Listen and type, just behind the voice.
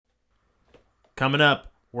Coming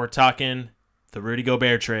up, we're talking the Rudy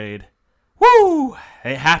Gobert trade. Woo!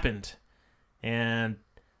 It happened. And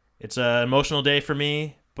it's an emotional day for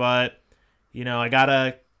me, but, I got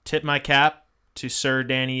to tip my cap to Sir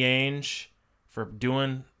Danny Ainge for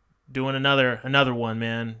doing another one,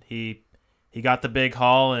 man. He got the big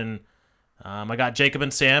haul, and I got Jacob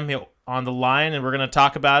and Sam on the line, and we're going to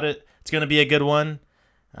talk about it. It's going to be a good one.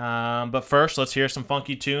 But first, let's hear some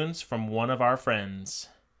funky tunes from one of our friends.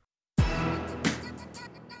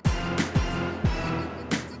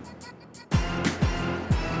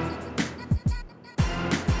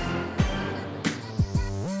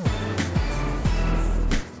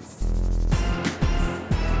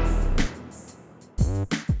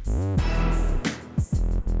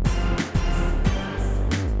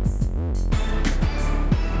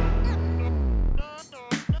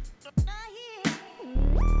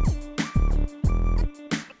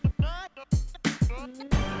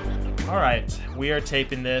 All right, we are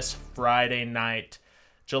taping this Friday night,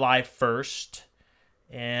 July 1st,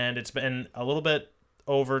 and it's been a little bit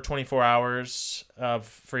over 24 hours of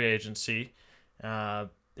free agency.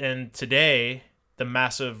 And today, the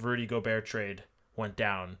massive Rudy Gobert trade went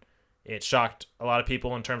down. It shocked a lot of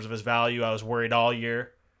people in terms of his value. I was worried all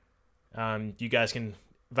year. You guys can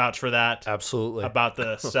vouch for that. Absolutely. About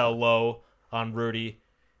the sell low on Rudy.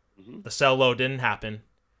 Mm-hmm. The sell low didn't happen.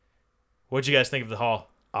 What did you guys think of the haul?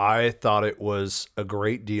 I thought it was a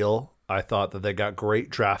great deal. I thought that they got great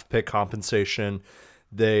draft pick compensation.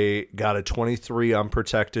 They got a 23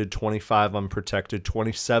 unprotected, 25 unprotected,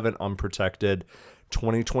 27 unprotected.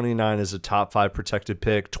 2029 is a top 5 protected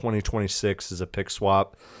pick. 2026 is a pick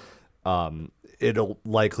swap. It'll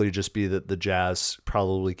likely just be that the Jazz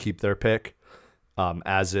probably keep their pick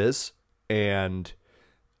as is. And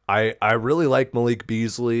I really like Malik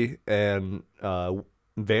Beasley and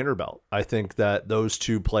Vanderbilt. I think that those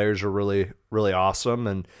two players are really, really awesome,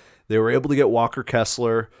 and they were able to get Walker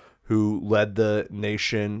Kessler, who led the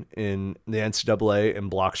nation in the NCAA in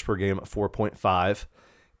blocks per game at 4.5,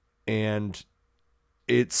 and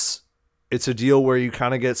it's a deal where you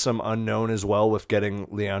kind of get some unknown as well with getting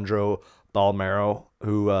Leandro Balmero,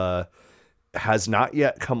 who has not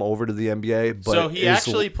yet come over to the NBA. But so he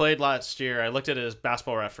actually played last year. I looked at his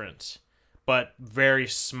Basketball Reference, but very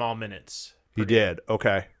small minutes. He did.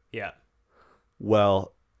 Okay. Yeah.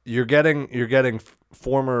 Well, you're getting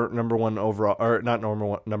former number one overall, or not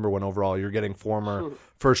number one overall. You're getting former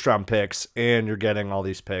first round picks, and you're getting all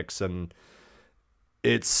these picks, and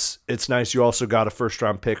it's nice. You also got a first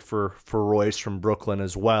round pick for Royce from Brooklyn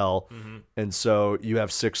as well, and so you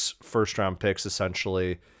have 6 first round picks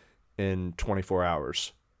essentially in 24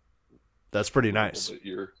 hours. That's pretty nice.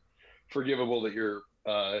 Forgivable that you're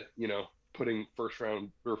putting first round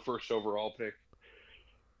or first overall pick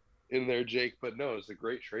in there, Jake, but no, it's a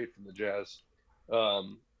great trade from the Jazz.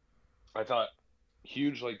 I thought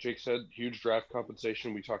huge, like Jake said, huge draft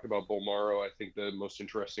compensation. We talked about Bolmaro. I think the most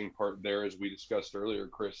interesting part there, as we discussed earlier,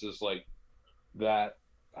 Kris, is like that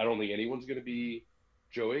I don't think anyone's going to be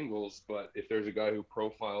Joe Ingles, but if there's a guy who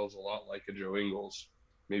profiles a lot like a Joe Ingles,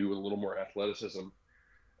 maybe with a little more athleticism,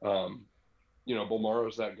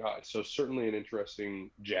 Bolmaro's that guy. So certainly an interesting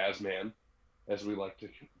Jazz man, as we like to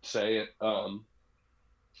say it.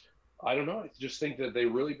 I don't know. I just think that they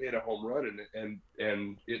really made a home run,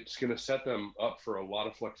 and it's going to set them up for a lot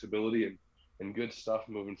of flexibility and good stuff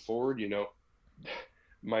moving forward.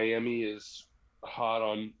 Miami is hot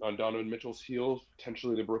on Donovan Mitchell's heels.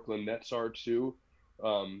 Potentially the Brooklyn Nets are too.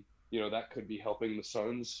 That could be helping the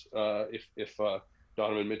Suns if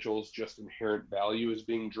Donovan Mitchell's just inherent value is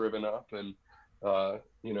being driven up, and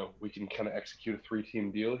we can kind of execute a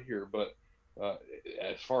 3-team deal here. But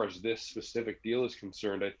as far as this specific deal is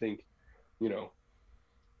concerned, I think,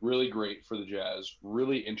 really great for the Jazz,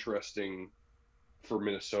 really interesting for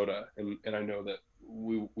Minnesota. And I know that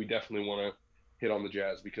we definitely want to hit on the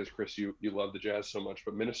Jazz because, Kris, you love the Jazz so much,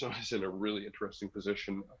 but Minnesota's in a really interesting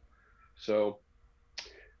position. So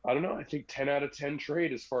I don't know. I think 10 out of 10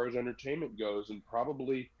 trade as far as entertainment goes, and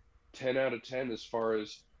probably 10 out of 10 as far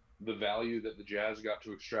as the value that the Jazz got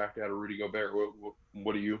to extract out of Rudy Gobert.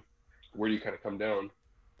 Where do you kind of come down?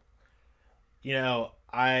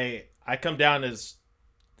 I come down as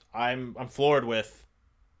I'm floored with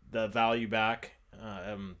the value back.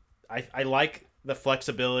 I like the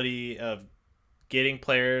flexibility of getting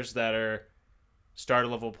players that are starter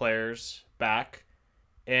level players back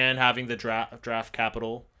and having the draft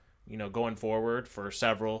capital, going forward for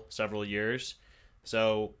several years.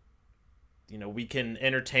 So, we can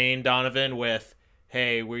entertain Donovan with,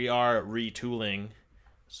 hey, we are retooling.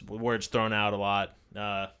 Words thrown out a lot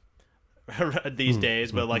these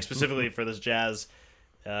days, but like specifically for this Jazz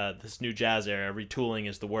this new Jazz era. Retooling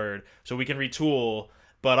is the word. So we can retool,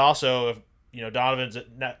 but also if Donovan's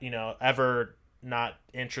not, ever not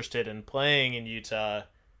interested in playing in Utah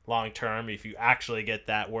long term, if you actually get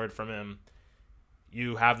that word from him,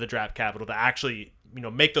 you have the draft capital to actually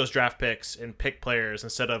make those draft picks and pick players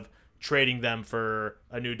instead of trading them for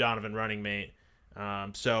a new Donovan running mate.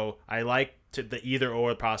 So I like the either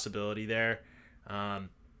or possibility there.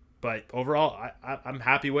 But overall, I'm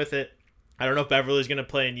happy with it. I don't know if Beverly's going to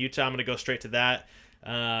play in Utah. I'm going to go straight to that.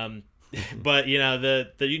 But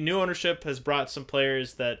the new ownership has brought some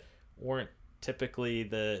players that weren't typically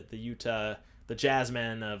the Utah, the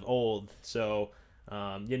Jazzmen of old. So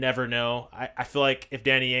you never know. I feel like if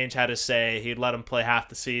Danny Ainge had his say, he'd let him play half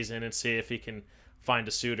the season and see if he can find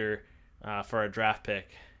a suitor for a draft pick.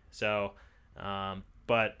 So,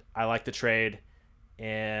 but I like the trade,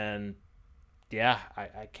 and yeah,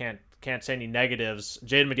 I can't say any negatives.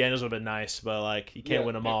 Jaden McDaniels would have been nice, but like you can't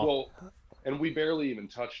win them all. Well, and we barely even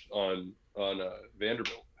touched on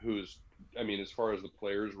Vanderbilt, who's, I mean, as far as the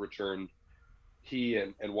players returned, he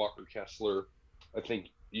and Walker Kessler, I think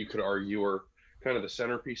you could argue, are kind of the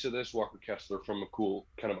centerpiece of this. Walker Kessler from a cool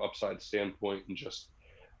kind of upside standpoint and just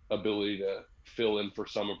ability to fill in for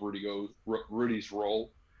some of Rudy's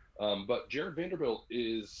role. But Jared Vanderbilt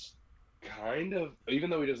is kind of, even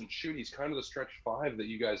though he doesn't shoot, he's kind of the stretch five that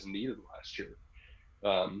you guys needed last year.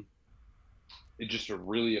 It's just a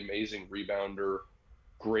really amazing rebounder,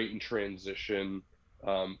 great in transition,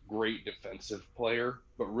 great defensive player,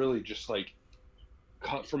 but really just like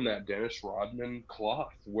cut from that Dennis Rodman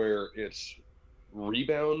cloth where it's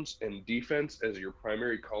rebounds and defense as your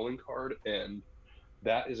primary calling card. And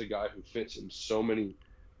that is a guy who fits in so many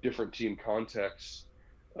different team contexts.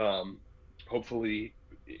 Hopefully,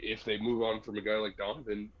 if they move on from a guy like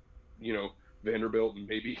Donovan, Vanderbilt and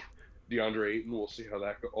maybe DeAndre Ayton, we'll see how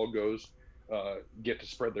that all goes. Get to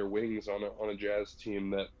spread their wings on a Jazz team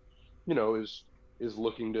that is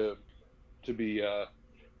looking to be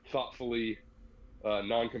thoughtfully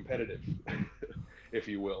non-competitive, if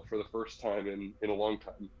you will, for the first time in a long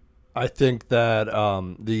time. I think that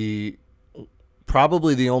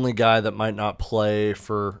probably the only guy that might not play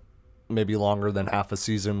for maybe longer than half a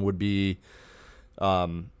season would be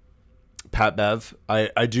Pat Bev.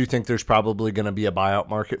 I do think there's probably going to be a buyout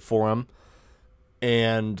market for him,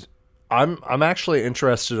 and I'm actually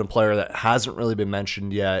interested in a player that hasn't really been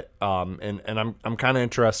mentioned yet, and I'm kind of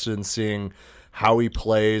interested in seeing how he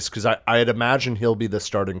plays, because I'd imagine he'll be the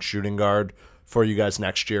starting shooting guard for you guys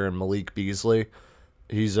next year, in Malik Beasley.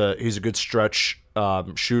 He's a good stretch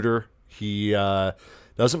shooter. He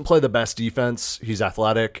doesn't play the best defense. He's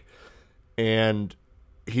athletic, and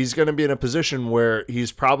he's going to be in a position where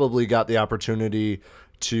he's probably got the opportunity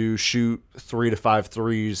to shoot 3 to 5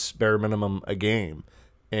 threes bare minimum a game.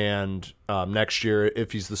 And next year,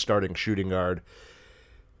 if he's the starting shooting guard,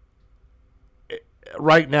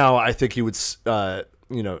 right now I think he would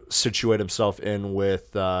situate himself in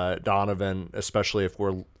with Donovan, especially if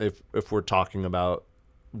we're talking about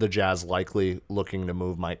the Jazz likely looking to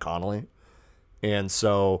move Mike Conley. And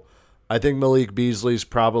so I think Malik Beasley's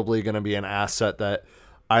probably going to be an asset that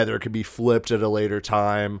either could be flipped at a later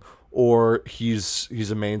time, or he's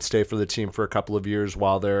a mainstay for the team for a couple of years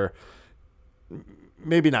while they're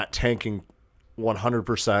maybe not tanking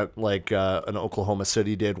 100% like an Oklahoma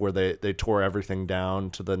City did, where they tore everything down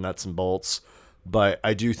to the nuts and bolts. But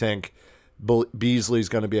I do think Beasley's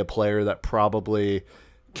going to be a player that probably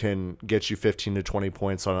can get you 15 to 20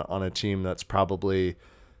 points on a team that's probably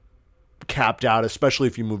capped out, especially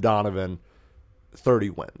if you move Donovan,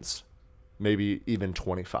 30 wins, maybe even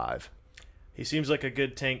 25. He seems like a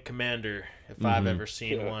good tank commander if I've ever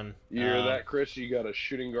seen one. You hear that, Chris? You got a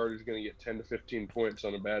shooting guard who's going to get 10 to 15 points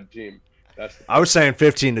on a bad team. I was saying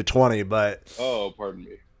 15 to 20, but oh, pardon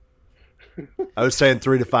me. I was saying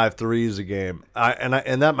 3 to 5 threes a game,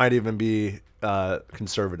 and that might even be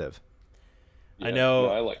conservative. Yeah, I know.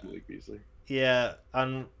 I like Malik Beasley. Yeah,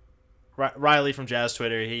 on Riley from Jazz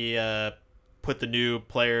Twitter, he put the new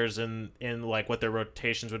players in like what their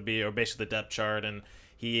rotations would be, or basically the depth chart, and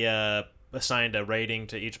he assigned a rating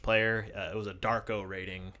to each player. It was a Darko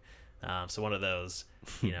rating, so one of those,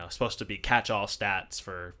 supposed to be catch-all stats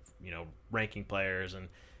for ranking players, and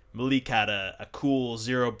Malik had a cool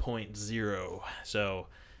 0.0. So,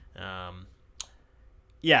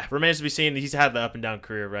 yeah, remains to be seen. He's had the up and down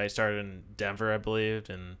career, right? Started in Denver, I believe,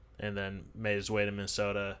 and then made his way to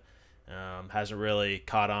Minnesota. Hasn't really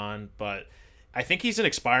caught on, but I think he's an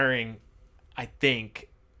expiring.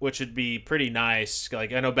 Which would be pretty nice.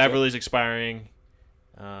 Like, I know Beverly's expiring.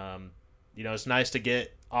 It's nice to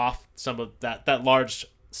get off some of that large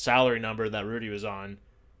salary number that Rudy was on.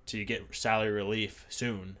 to get salary relief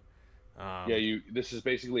soon. This is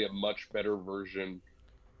basically a much better version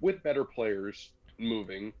with better players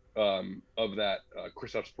moving of that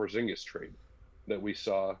Kristaps Porzingis trade that we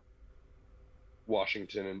saw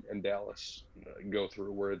Washington and Dallas go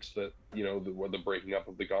through, where it's the breaking up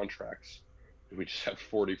of the contracts. We just have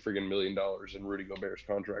 $40 million in Rudy Gobert's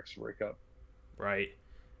contracts to break up. Right.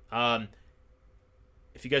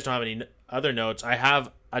 If you guys don't have any other notes, I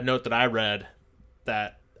have a note that I read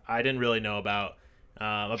that I didn't really know about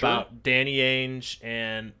Danny Ainge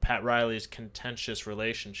and Pat Riley's contentious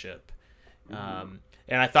relationship. And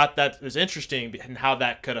I thought that was interesting and how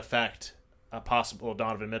that could affect a possible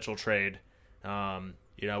Donovan Mitchell trade.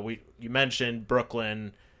 You mentioned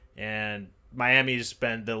Brooklyn, and Miami's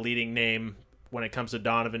been the leading name when it comes to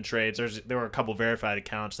Donovan trades. There were a couple verified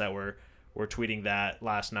accounts that were tweeting that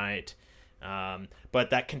last night. But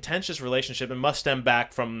that contentious relationship, it must stem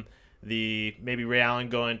back from maybe Ray Allen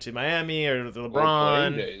going to Miami or the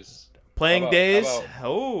LeBron playing days.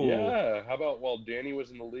 Yeah. How about while Danny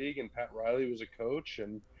was in the league and Pat Riley was a coach,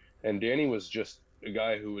 and Danny was just a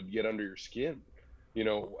guy who would get under your skin,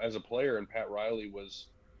 as a player, and Pat Riley was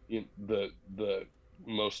the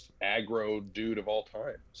most aggro dude of all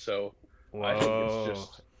time. So I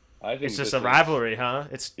think it's just a rivalry, huh?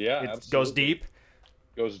 It goes deep.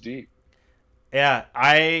 Goes deep. Yeah,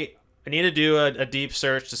 I need to do a deep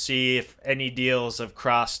search to see if any deals have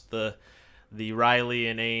crossed the Riley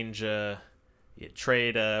and Ainge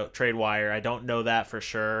trade wire. I don't know that for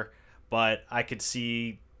sure, but I could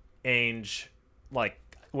see Ainge, like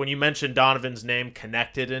when you mentioned Donovan's name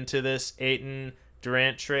connected into this Ayton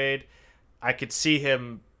Durant trade, I could see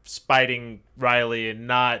him spiting Riley and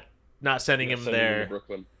not sending him there. To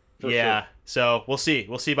Brooklyn. Yeah, sure. So we'll see.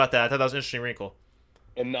 We'll see about that. I thought that was an interesting wrinkle.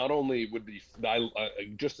 And not only would be,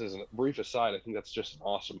 just as a brief aside, I think that's just an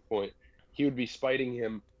awesome point. He would be spiting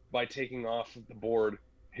him by taking off the board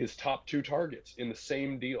his top 2 targets in the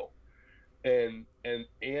same deal, and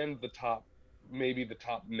the top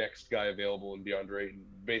next guy available in DeAndre Ayton.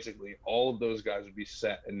 Basically, all of those guys would be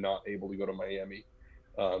set and not able to go to Miami.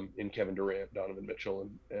 In Kevin Durant, Donovan Mitchell,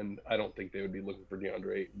 and I don't think they would be looking for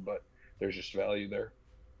DeAndre Ayton, but there's just value there.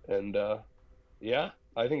 And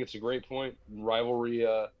I think it's a great point. Rivalry,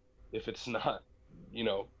 if it's not,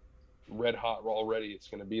 red hot already, it's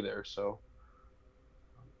going to be there. So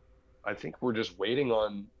I think we're just waiting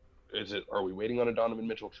on. Are we waiting on a Donovan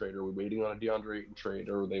Mitchell trade? Are we waiting on a DeAndre Ayton trade?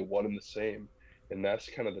 Or are they one and the same? And that's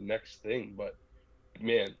kind of the next thing. But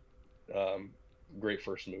man, great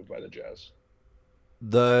first move by the Jazz.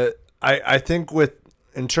 I think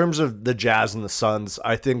in terms of the Jazz and the Suns,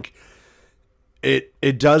 I think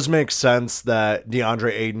it does make sense that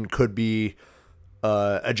DeAndre Ayton could be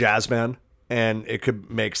a Jazz man, and it could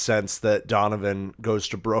make sense that Donovan goes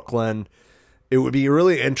to Brooklyn. It would be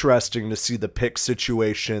really interesting to see the pick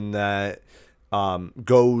situation that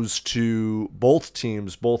goes to both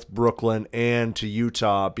teams, both Brooklyn and to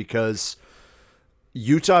Utah, because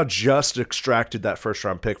Utah just extracted that first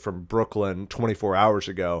round pick from Brooklyn 24 hours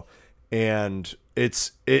ago, and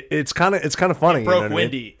it's kind of funny. It broke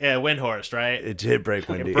Windhorst, right? It did break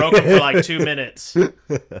Windy. It broke him for like 2 minutes.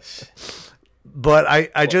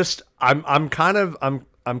 But I'm kind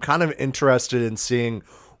of interested in seeing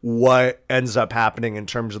what ends up happening in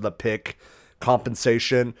terms of the pick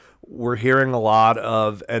compensation. We're hearing a lot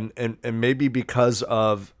of and maybe because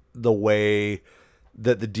of the way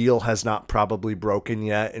that the deal has not probably broken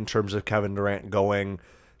yet in terms of Kevin Durant going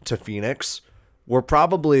to Phoenix. We're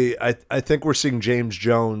probably, I think we're seeing James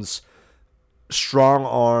Jones strong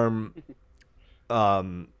arm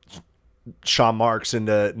Sean Marks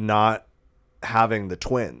into not having the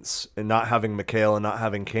twins and not having Mikal and not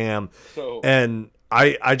having Cam. And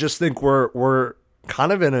I just think we're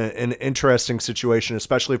kind of in an interesting situation,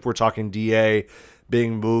 especially if we're talking DA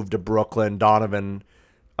being moved to Brooklyn, Donovan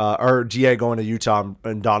or DA going to Utah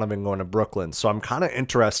and Donovan going to Brooklyn. So I'm kind of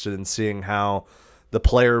interested in seeing how the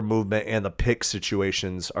player movement and the pick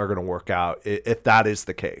situations are going to work out if that is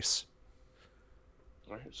the case.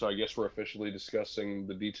 All right, so I guess we're officially discussing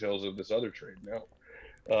the details of this other trade now.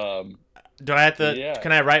 Do I have to? Yeah.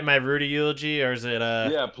 Can I write my Rudy eulogy, or is it?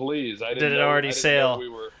 Yeah, please. Did it already sail?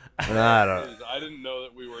 I didn't know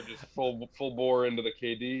that we were just full bore into the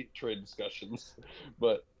KD trade discussions,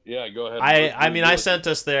 but yeah, go ahead. I sent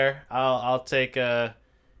us there. I'll take.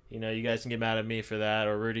 You guys can get mad at me for that,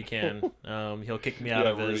 or Rudy can. He'll kick me out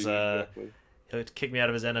of Rudy, his. exactly. He'll kick me out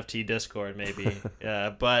of his NFT Discord, maybe.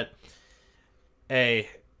 But hey,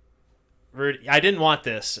 Rudy, I didn't want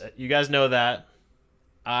this. You guys know that.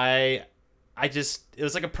 It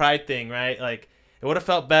was like a pride thing, right? Like, it would have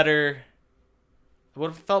felt better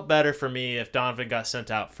would have felt better for me if Donovan got sent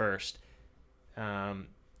out first.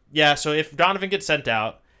 Yeah, so if Donovan gets sent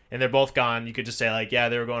out and they're both gone, you could just say like, yeah,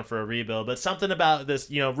 they were going for a rebuild. But something about this,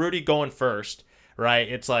 Rudy going first, right?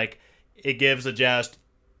 It's like it gives the Jazz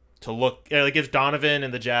to look. It gives Donovan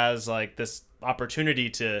and the Jazz like this opportunity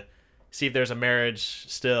to see if there's a marriage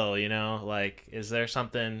still. Like is there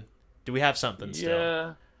something? Do we have something still?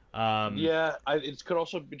 Yeah. Yeah, it could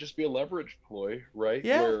also just be a leverage ploy, right?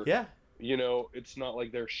 Yeah, Where, yeah. it's not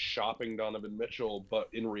like they're shopping Donovan Mitchell, but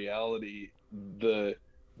in reality, the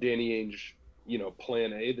Danny Ainge,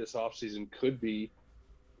 plan A this offseason could be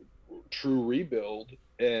true rebuild.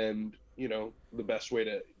 And, the best way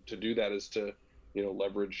to do that is to,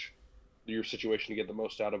 leverage your situation to get the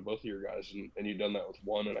most out of both of your guys. And you've done that with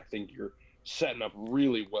one. And I think you're setting up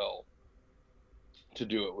really well to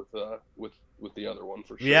do it with the other one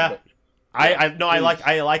for sure. Yeah. But, I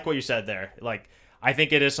like what you said there. Like I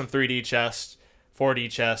think it is some 3D chess,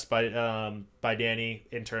 4D chess by Danny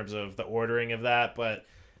in terms of the ordering of that. But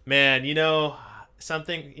man,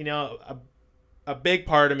 something, a big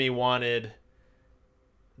part of me wanted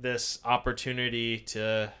this opportunity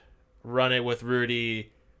to run it with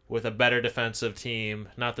Rudy with a better defensive team,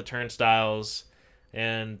 not the turnstiles.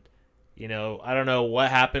 And I don't know what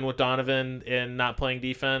happened with Donovan in not playing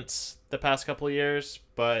defense the past couple of years,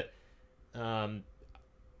 but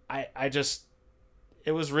I just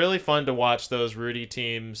it was really fun to watch those Rudy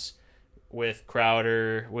teams with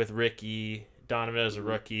Crowder, with Ricky, Donovan as a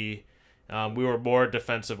rookie. We were more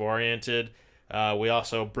defensive oriented. We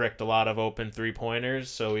also bricked a lot of open 3-pointers,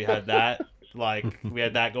 so we had that we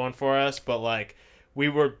had that going for us. But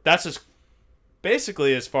that's just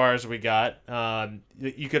basically as far as we got.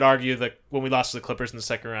 You could argue that when we lost to the Clippers in the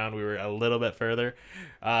second round, we were a little bit further.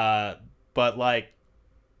 But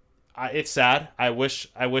it's sad. I wish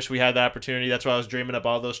we had the opportunity. That's why I was dreaming up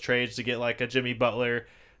all those trades to get like a Jimmy Butler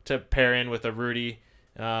to pair in with a Rudy,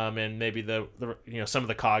 and maybe the some of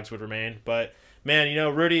the cogs would remain. But man,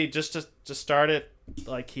 Rudy just to start it,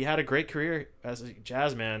 like he had a great career as a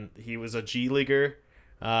Jazz man. He was a G Leaguer.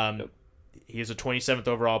 He was a 27th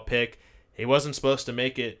overall pick. He wasn't supposed to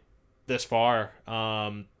make it this far.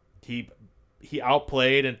 He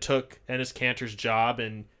outplayed and took Enes Kanter's job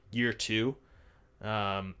in year 2.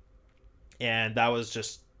 And that was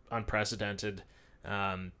just unprecedented.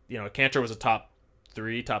 Kanter was a top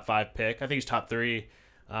 5 pick. I think he's top 3.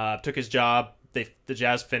 Took his job. The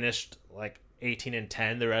Jazz finished like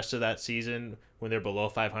 18-10 the rest of that season when they're below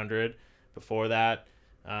 500. Before that,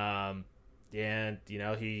 and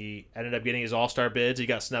he ended up getting his All-Star bids. He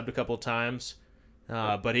got snubbed a couple of times,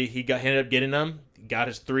 but he ended up getting them. He got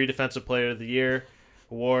his 3 Defensive Player of the Year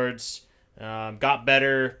awards. Got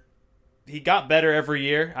better. He got better every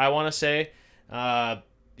year, I want to say. The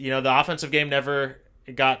offensive game never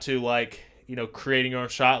got to creating your own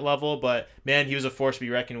shot level, but man, he was a force to be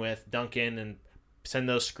reckoned with. Duncan and send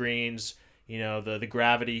those screens, the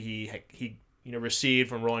gravity he received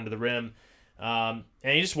from rolling to the rim. And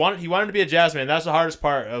he wanted to be a Jazz man. That's the hardest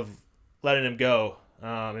part of letting him go,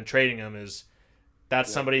 and trading him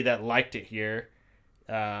that's somebody that liked it here.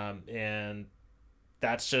 And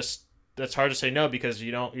that's hard to say no, because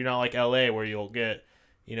you're not like LA where you'll get,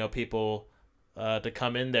 people to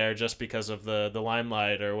come in there just because of the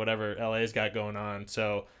limelight or whatever LA's got going on.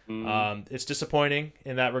 So it's disappointing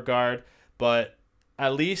in that regard, but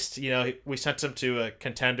at least, we sent him to a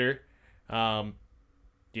contender.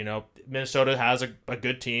 Minnesota has a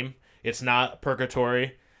good team. It's not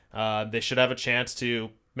purgatory. They should have a chance to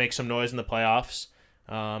make some noise in the playoffs.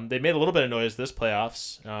 They made a little bit of noise this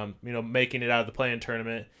playoffs, making it out of the play-in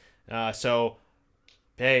tournament. So,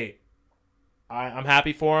 hey, I'm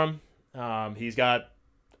happy for him.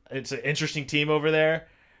 It's an interesting team over there,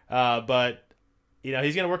 but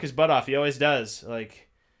he's gonna work his butt off. He always does. Like,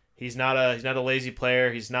 he's not a lazy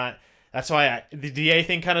player. He's not. That's why the DA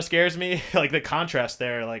thing kind of scares me. Like the contrast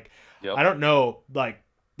there. Like, yep. I don't know. Like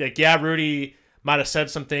yeah, Rudy might have said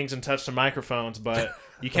some things and touched some microphones, but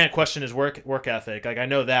you can't question his work ethic. Like, I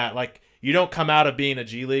know that. Like, you don't come out of being a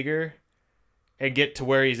G Leaguer and get to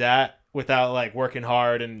where he's at without working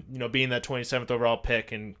hard and being that 27th overall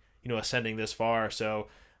pick and ascending this far. So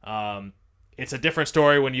it's a different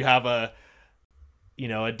story when you have a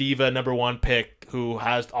diva number 1 pick who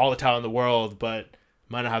has all the talent in the world but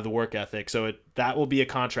might not have the work ethic. So that will be a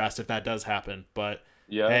contrast if that does happen. But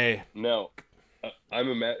yeah, hey, no,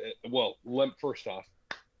 first off,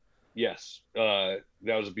 yes, that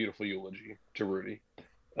was a beautiful eulogy to Rudy.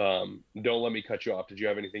 Don't let me cut you off. Did you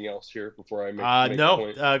have anything else here before I make no,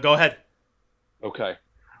 point? Go ahead. Okay.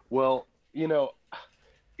 Well,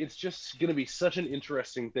 it's just going to be such an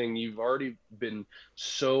interesting thing. You've already been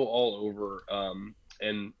so all over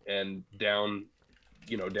and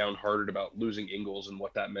downhearted about losing Ingles and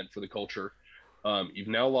what that meant for the culture. You've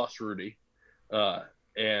now lost Rudy,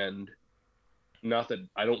 and not that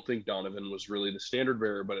I don't think Donovan was really the standard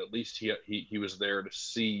bearer, but at least he was there to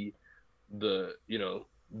see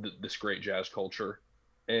this great Jazz culture.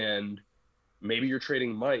 And maybe you're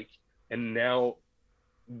trading Mike, and now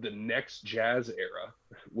the next Jazz era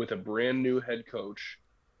with a brand new head coach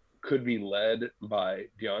could be led by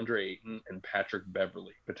DeAndre Ayton and Patrick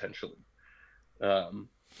Beverley potentially. And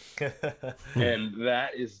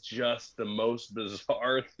that is just the most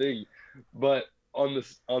bizarre thing. But on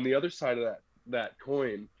the other side of that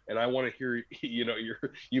coin, and I want to hear,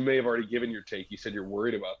 you may have already given your take. You said you're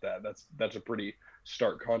worried about that. That's a pretty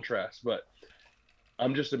stark contrast. But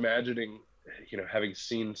I'm just imagining, having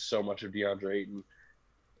seen so much of DeAndre Ayton,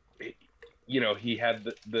 he had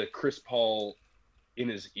the Chris Paul in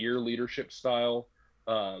his ear leadership style,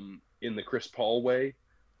 in the Chris Paul way.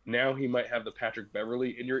 Now he might have the Patrick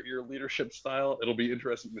Beverley in your ear leadership style. It'll be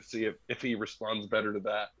interesting to see if he responds better to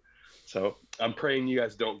that. So I'm praying you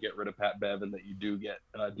guys don't get rid of Pat Bev and that you do get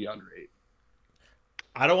DeAndre Ayton.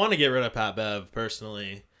 I don't want to get rid of Pat Bev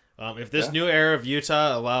personally. If this new era of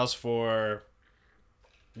Utah allows for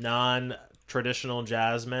non-traditional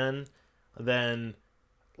Jazz men, then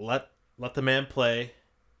let the man play.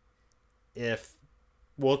 If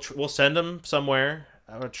we'll send him somewhere,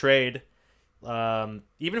 a trade. Even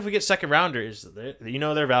if we get second rounders,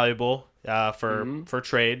 they're valuable for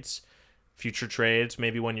trades, future trades.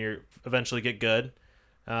 Maybe when you eventually get good.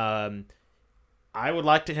 I would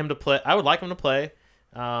like him to play.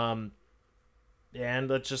 And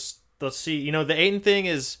let's see. The Ayton thing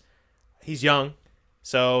is, he's young,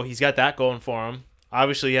 so he's got that going for him.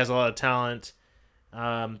 Obviously, he has a lot of talent.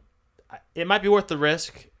 It might be worth the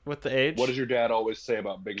risk with the age. What does your dad always say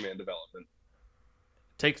about big man development?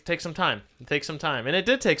 Take some time. Take some time, and it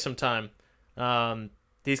did take some time.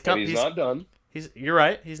 He's not done. You're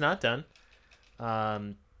right. He's not done.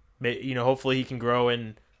 Hopefully he can grow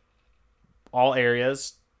in all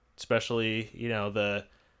areas, especially the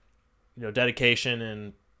dedication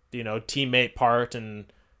and teammate part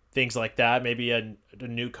and things like that. Maybe a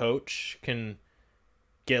new coach can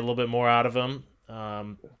get a little bit more out of him.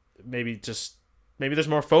 Maybe there's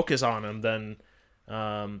more focus on him than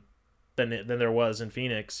there was in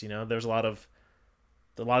Phoenix. There's a lot of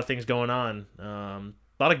things going on. A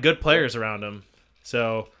lot of good players around him.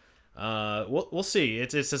 So we'll see.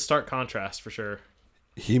 It's a stark contrast for sure.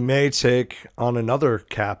 He may take on another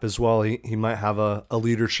cap as well. He might have a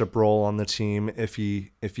leadership role on the team if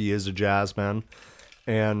he is a Jazz man.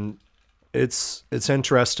 And it's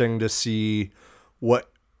interesting to see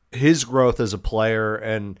what his growth as a player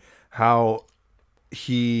and how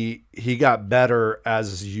he got better as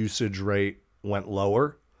his usage rate went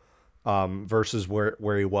lower versus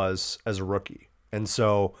where he was as a rookie. And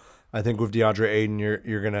so I think with DeAndre Ayton,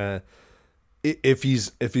 you're gonna, if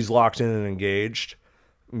he's locked in and engaged,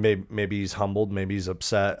 maybe he's humbled, maybe he's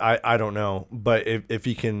upset. I don't know, but if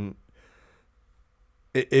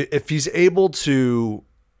he's able to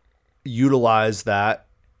utilize that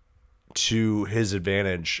to his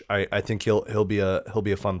advantage, I think he'll be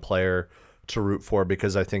a fun player to root for,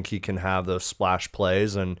 because I think he can have those splash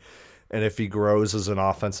plays, and if he grows as an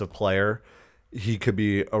offensive player, he could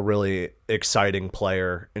be a really exciting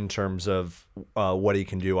player in terms of what he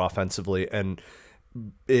can do offensively. And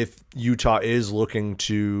if Utah is looking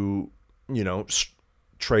to,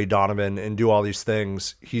 trade Donovan and do all these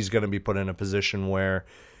things, he's going to be put in a position where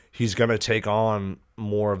he's going to take on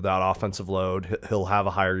more of that offensive load. He'll have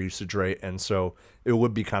a higher usage rate, and so it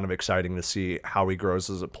would be kind of exciting to see how he grows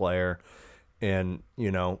as a player. And,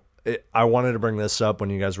 I wanted to bring this up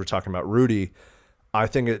when you guys were talking about Rudy. I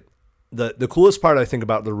think the coolest part I think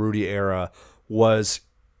about the Rudy era was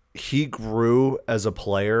he grew as a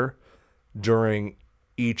player during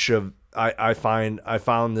each of I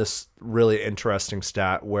found this really interesting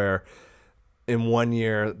stat where in one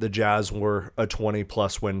year the Jazz were a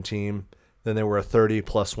 20+ win team, then they were a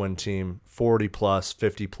 30+ win team, 40+,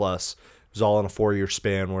 50+. It was all in a 4-year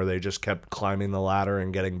span where they just kept climbing the ladder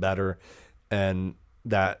and getting better. And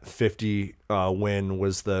that 50 win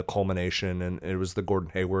was the culmination, and it was the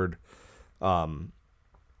Gordon Hayward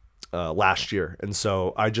last year. And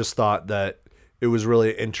so I just thought that it was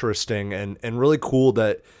really interesting and really cool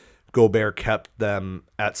that Gobert kept them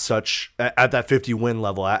at that 50 win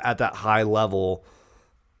level, at that high level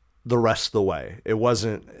the rest of the way. It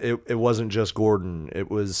wasn't just Gordon. It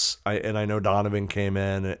was I know Donovan came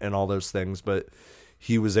in and all those things, but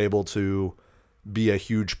he was able to be a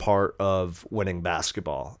huge part of winning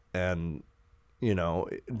basketball. And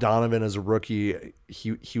Donovan as a rookie,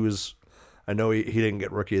 he was, I know he didn't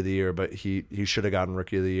get Rookie of the Year, but he should have gotten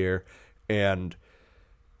Rookie of the Year. And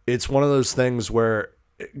it's one of those things where,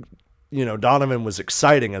 Donovan was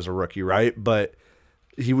exciting as a rookie, right? But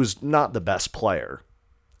he was not the best player.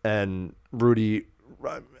 And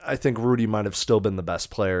I think Rudy might have still been the best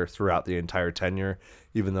player throughout the entire tenure,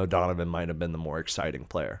 even though Donovan might have been the more exciting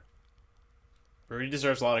player. Rudy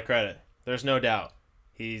deserves a lot of credit. There's no doubt.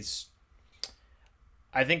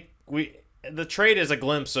 I think the trade is a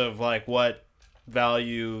glimpse of like what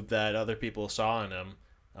value that other people saw in him,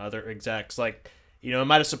 other execs. Like, it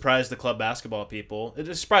might have surprised the club basketball people.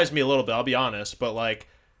 It surprised me a little bit, I'll be honest. But like,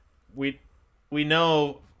 we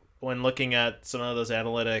know when looking at some of those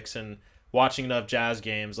analytics and watching enough Jazz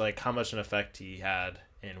games, like how much an effect he had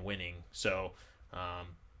in winning. So,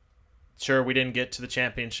 sure, we didn't get to the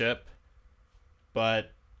championship,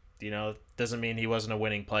 but doesn't mean he wasn't a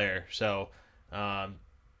winning player. So, I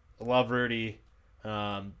love Rudy.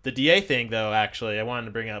 The DA thing, though, actually, I wanted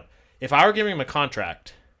to bring up. If I were giving him a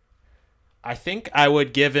contract, I think I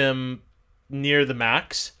would give him near the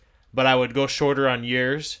max, but I would go shorter on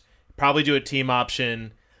years. Probably do a team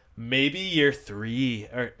option, maybe year 3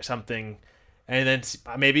 or something, and then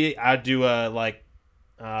maybe I'd do a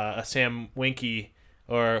Sam Winkie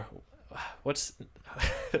or what's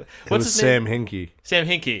his Sam name? Hinkie. Sam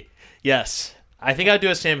Hinkie. Yes, I think I'd do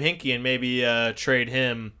a Sam Hinkie and maybe trade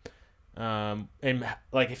him. And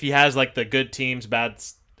like if he has like the good teams, bad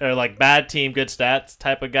team, good stats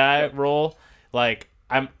type of guy role, like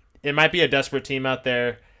it might be a desperate team out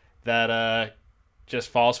there that just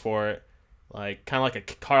falls for it, like kind of like a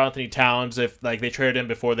Karl Anthony Towns if like they traded him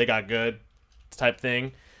before they got good type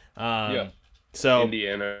thing. So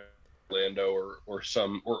Indiana, Orlando,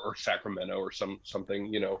 or Sacramento or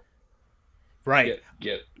something, right.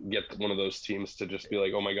 Get one of those teams to just be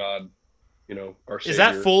like, oh my God, our savior. Is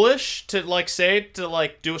that foolish to like say to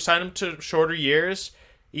like sign him to shorter years,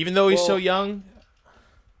 even though he's so young?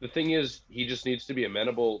 The thing is, he just needs to be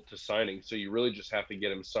amenable to signing. So you really just have to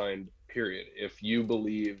get him signed. Period. If you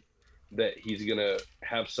believe that he's gonna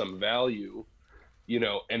have some value,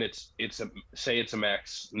 and it's a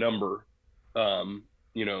max number,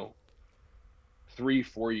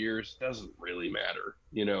 3-4 years doesn't really matter.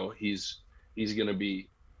 He's gonna be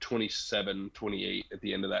 27, 28 at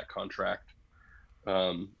the end of that contract.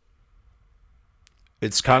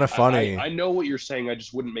 It's kind of funny. I know what you're saying. I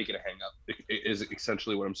just wouldn't make it a hang up. Is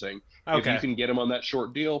essentially what I'm saying. Okay. If you can get him on that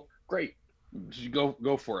short deal, great. Just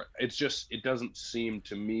go for it. It's just it doesn't seem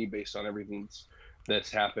to me, based on everything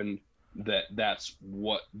that's happened, that's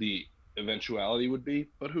what the eventuality would be.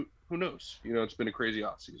 But who knows? It's been a crazy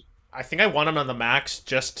offseason. I think I want him on the max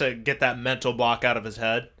just to get that mental block out of his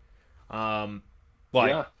head. I'm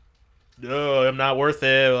not worth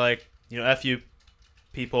it. Like, F you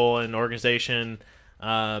people and organization.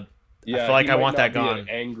 I feel like I want that gone.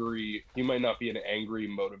 He might not be an angry,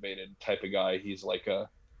 motivated type of guy. He's like a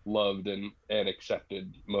loved and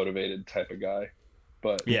accepted, motivated type of guy.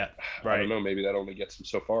 But yeah, right. I don't know. Maybe that only gets him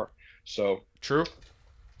so far. So true.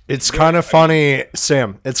 It's kind of funny,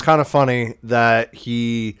 Sam. It's kind of funny that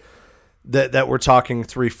that we're talking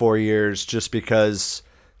 3-4 years, just because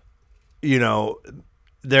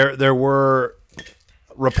there were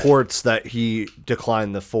reports that he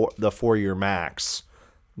declined the 4-year max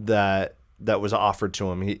that was offered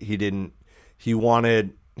to him. He didn't. He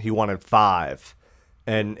wanted 5,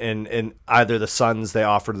 and either the Suns, they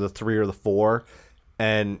offered the 3 or the 4,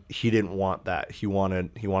 and he didn't want that. He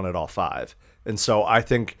wanted all 5. And so I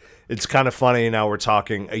think it's kind of funny now we're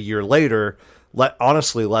talking a year later,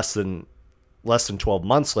 honestly less than 12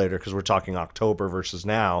 months later, because we're talking October versus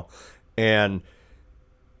now, and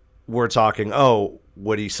we're talking,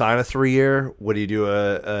 would he sign a 3-year? Would he do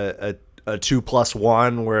a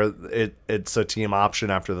 2+1 where it's a team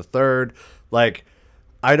option after the third? Like,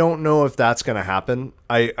 I don't know if that's going to happen.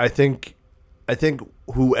 I think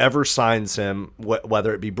whoever signs him,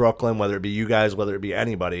 whether it be Brooklyn, whether it be you guys, whether it be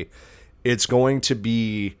anybody, it's going to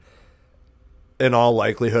be in all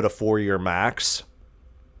likelihood a 4-year max,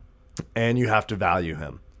 and you have to value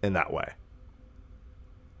him in that way.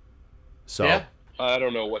 So yeah. I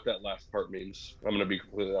don't know what that last part means. I'm going to be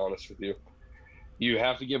completely honest with you. You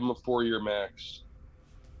have to give him a 4-year max,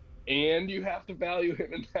 and you have to value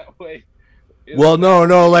him in that way. Well,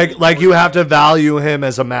 no, like you have to value him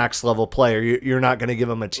as a max level player. You're not going to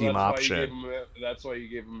give him a team option. That's why you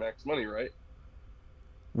gave him max money, right?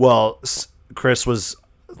 Well, Kris was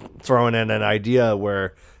throwing in an idea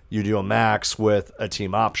where you do a max with a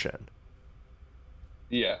team option.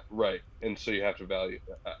 Yeah, right. And so you have to value.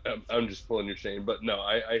 I'm just pulling your chain, but no,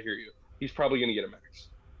 I hear you. He's probably going to get a max.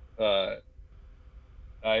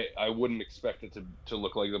 I wouldn't expect it to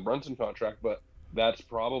look like the Brunson contract, but that's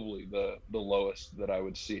probably the lowest that I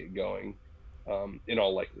would see it going, in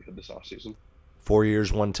all likelihood this offseason. 4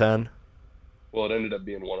 years, 110. Well, it ended up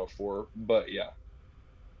being 104, but yeah,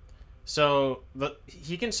 So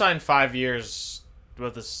he can sign 5 years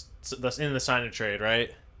with this in the sign and trade,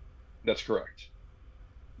 right? that's correct.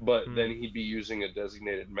 But then he'd be using a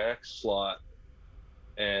designated max slot,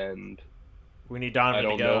 and We need I Donovan to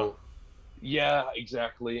don't go. know. Yeah,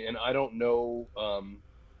 exactly. And I don't know.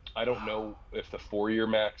 I don't know if the 4 year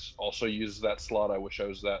max also uses that slot. I wish I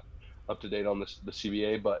was that up to date on the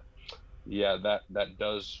CBA, but yeah, that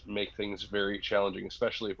does make things very challenging,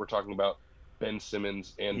 especially if we're talking about Ben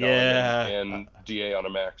Simmons and Donovan Yeah, and Da on a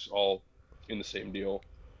max, all in the same deal.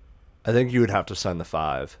 I think you would have to sign the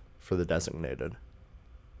 5 for the designated.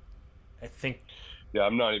 I think. Yeah,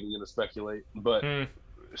 I'm not even going to speculate, but Hmm.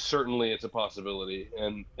 certainly it's a possibility.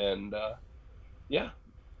 And yeah,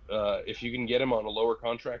 if you can get him on a lower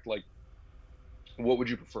contract, like, what would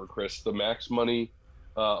you prefer, Kris? The max money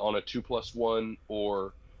on a 2+1,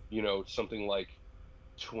 or something like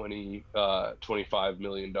 25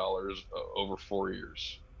 million dollars over 4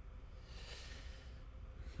 years?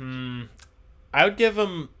 I would give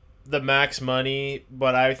him the max money,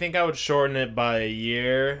 but I think I would shorten it by a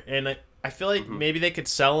year. And I feel like maybe they could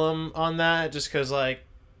sell him on that, just because, like,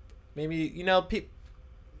 maybe,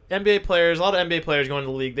 NBA players, a lot of NBA players going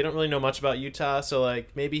to the league, they don't really know much about Utah, so,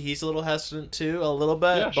 like, maybe he's a little hesitant too, a little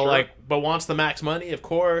bit. Yeah, but sure. but wants the max money, of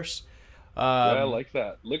course. Yeah, I like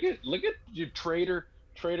that. Look at you, Trader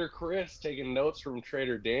Kris, taking notes from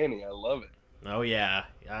Trader Danny. I love it. Oh yeah,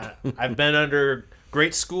 I've been under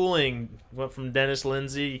great schooling. Went from Dennis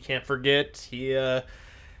Lindsay. You can't forget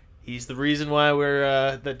he's the reason why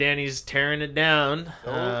that Danny's tearing it down.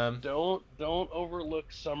 Don't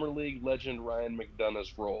overlook Summer League legend Ryan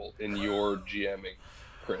McDonough's role in your GMing,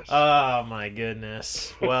 Kris. Oh my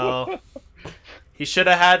goodness. Well, he should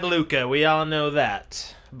have had Luca. We all know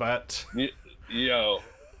that. But Yo,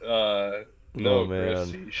 no,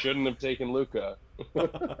 Kris, he shouldn't have taken Luca.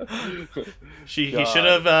 he should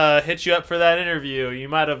have hit you up for that interview. You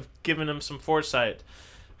might have given him some foresight.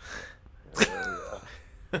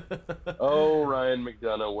 Oh, Ryan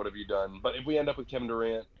McDonough, what have you done? But if we end up with Kevin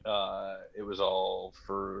Durant, it was all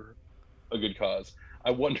for a good cause.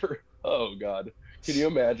 I wonder. Oh God, can you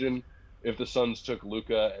imagine if the Suns took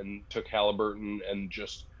Luka and took Halliburton, and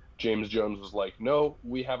just James Jones was like, "No,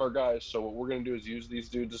 we have our guys. So what we're gonna do is use these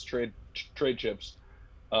dudes as trade chips."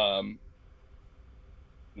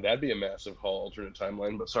 That'd be a massive alternate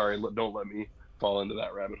timeline. But sorry, don't let me fall into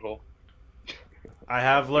that rabbit hole. I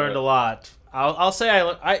have learned a lot. I'll say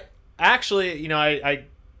I actually, I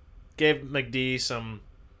gave McD some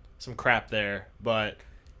crap there, but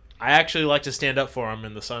I actually like to stand up for him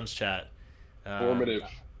in the Suns chat. Formative.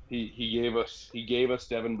 He gave us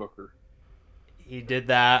Devin Booker. He did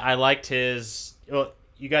that. I liked his. Well,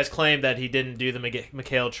 you guys claimed that he didn't do the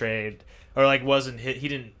McHale trade, or like he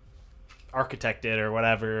didn't architect it or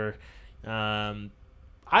whatever.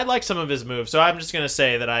 I like some of his moves, so I'm just gonna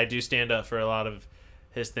say that I do stand up for a lot of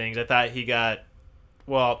his things. I thought he got,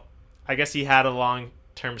 well, I guess he had a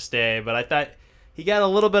long-term stay, but I thought he got a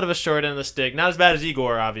little bit of a short end of the stick. Not as bad as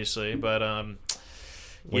Igor, obviously, but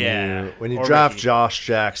when you draft Ricky, Josh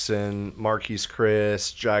Jackson, Marquise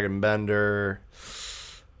Chris, Dragon Bender,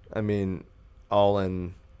 I mean, all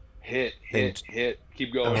in hit.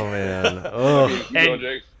 Keep going. Oh man. Oh. Keep going,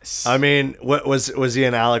 Jake. I mean, what was he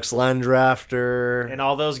an Alex Len drafter? In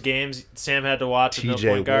all those games Sam had to watch with no TJ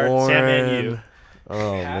point guard, Warren. Sam and you.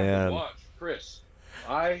 Oh man. Watch, Kris.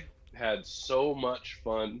 I had so much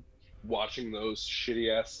fun watching those shitty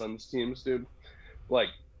ass Suns teams, dude. Like,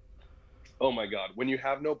 oh my God, when you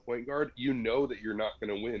have no point guard, you know that you're not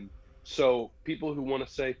going to win. So people who want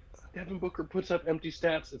to say Devin Booker puts up empty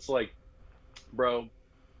stats, it's like, bro,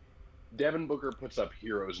 Devin Booker puts up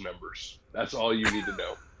heroes numbers. That's all you need to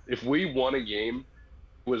know. If we won a game,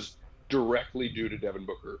 it was directly due to Devin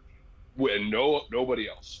Booker, and nobody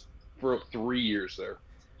else for 3 years there.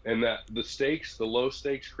 And that the low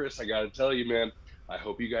stakes, Kris, I got to tell you, man, I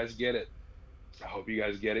hope you guys get it. I hope you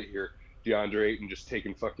guys get it here. DeAndre Ayton just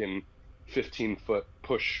taking fucking 15-foot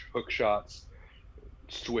push hook shots,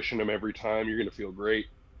 swishing them every time. You're going to feel great.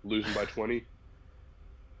 Losing by 20.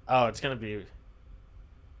 Oh, it's going to be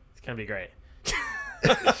great.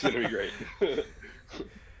 It's going to be great.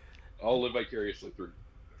 I'll live vicariously through.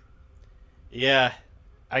 Yeah.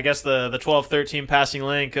 I guess the 12-13 passing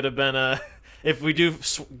lane could have been if we do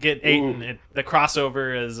get Ayton, the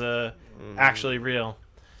crossover is actually real.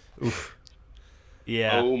 Oof.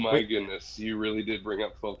 Yeah. Oh my goodness, you really did bring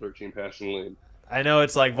up 12-13 passing lane. I know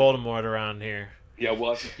it's like Voldemort around here. Yeah,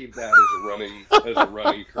 we'll have to keep that as a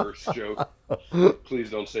running curse joke.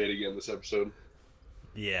 Please don't say it again this episode.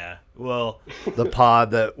 Yeah. Well, The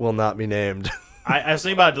pod that will not be named. I was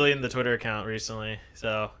thinking about deleting the Twitter account recently,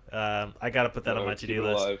 so I got to put that on my to-do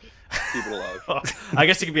list. Keep it alive. I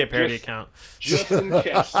guess it could be a parody account. Just in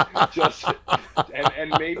case.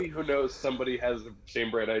 And maybe, who knows, somebody has the same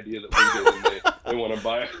bright idea that we did and they want to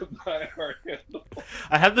buy our handle.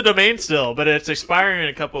 I have the domain still, but it's expiring in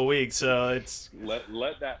a couple of weeks, so it's... Let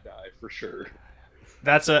that die, for sure.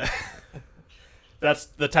 That's the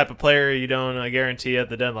type of player you don't guarantee at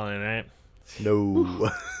the deadline, right? No.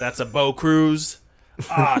 That's a Bo Cruz.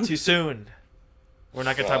 Too soon. We're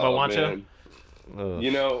not going to talk about Juancho?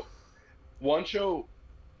 You know, Juancho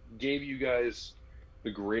gave you guys the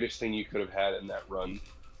greatest thing you could have had in that run,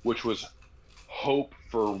 which was hope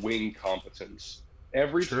for wing competence.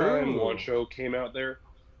 Every time Juancho came out there,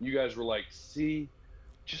 you guys were like, see,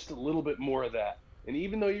 just a little bit more of that. And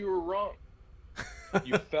even though you were wrong,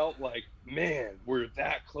 you felt like, man, we're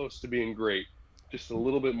that close to being great. Just a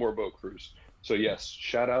little bit more Bo Cruz. So, yes,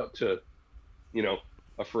 shout out to,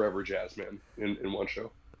 a forever jazz man in Juancho.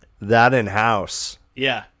 That in house.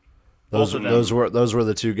 Yeah. Those were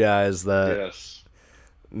the two guys that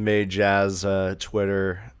made Jazz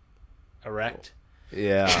Twitter erect.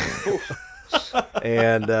 Yeah.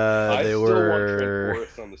 And they were. I still want Trent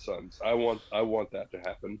Forrest on the Suns. I want that to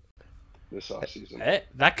happen this offseason.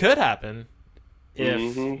 That could happen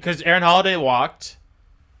because Aaron Holiday walked.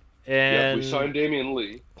 And we signed Damian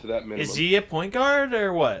Lee to that minimum. Is he a point guard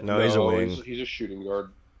or what? No, he's a wing. He's a shooting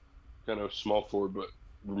guard, kind of small forward, but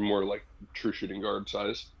more like true shooting guard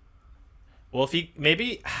size. Well, if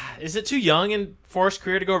he is it too young in Forrest's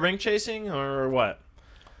career to go ring chasing or what?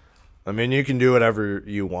 I mean, you can do whatever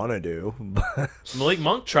you want to do. Malik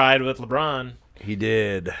Monk tried with LeBron. He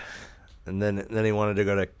did, and then he wanted to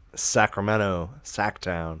go to Sacramento,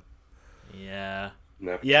 Sacktown. Yeah.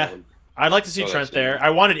 Yeah. I'd like to see Trent there. I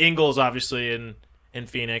wanted Ingles obviously in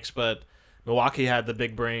Phoenix, but Milwaukee had the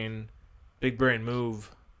big brain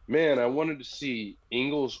move. Man, I wanted to see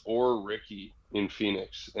Ingles or Ricky in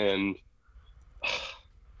Phoenix, and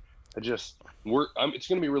it's going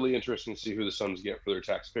to be really interesting to see who the Suns get for their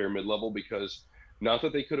taxpayer mid-level, because not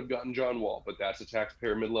that they could have gotten John Wall, but that's a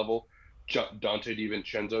taxpayer mid-level. Dante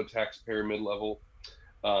DiVincenzo, taxpayer mid-level.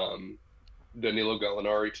 Danilo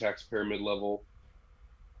Gallinari, taxpayer mid-level.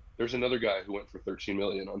 There's another guy who went for $13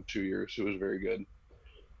 million on 2 years who was very good.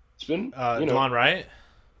 It's been Delon Wright.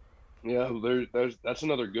 Yeah, that's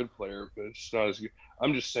another good player, but it's not as good.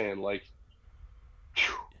 I'm just saying, like,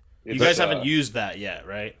 you guys haven't used that yet,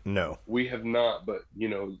 right? No, we have not. But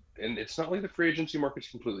and it's not like the free agency market's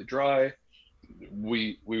completely dry.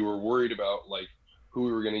 We were worried about like who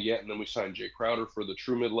we were going to get, and then we signed Jay Crowder for the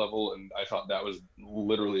true mid level, and I thought that was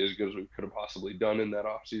literally as good as we could have possibly done in that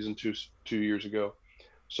offseason 2 years ago.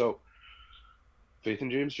 So, faith in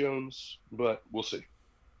James Jones, but we'll see.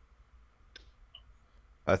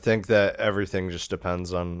 I think that everything just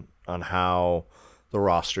depends on how the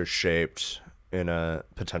roster's shaped in a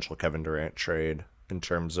potential Kevin Durant trade in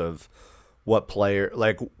terms of what player,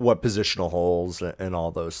 like what positional holes and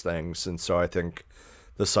all those things. And so I think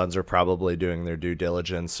the Suns are probably doing their due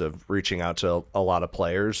diligence of reaching out to a lot of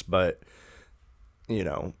players, but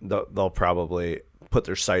they'll probably put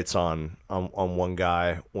their sights on one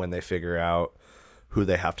guy when they figure out who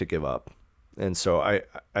they have to give up. And so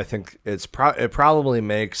I think it probably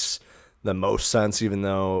makes the most sense, even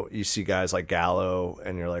though you see guys like Gallo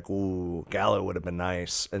and you're like, ooh, Gallo would have been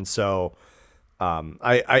nice. And so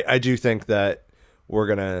I do think that we're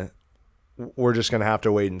just gonna have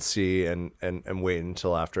to wait and see and wait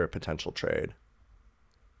until after a potential trade.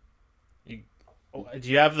 Do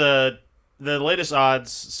you have the latest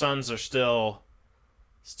odds? Suns are still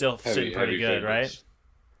sitting pretty good, favorites. Right?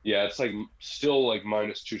 Yeah, it's still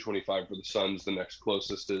minus 225 for the Suns. The next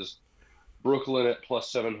closest is Brooklyn at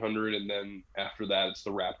plus 700, and then after that it's the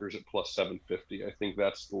Raptors at plus 750. I think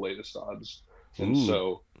that's the latest odds. And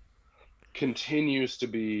so continues to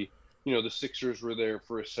be, the Sixers were there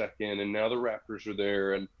for a second, and now the Raptors are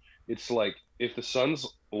there, and it's like if the Suns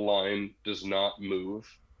line does not move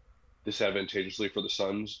disadvantageously for the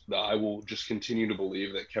Suns, I will just continue to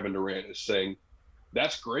believe that Kevin Durant is saying,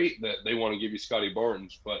 that's great that they want to give you Scotty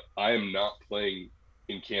Barnes, but I am not playing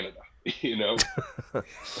in Canada.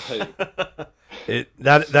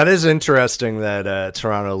 That is interesting that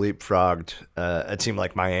Toronto leapfrogged a team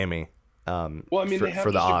like Miami. Well, I mean, they have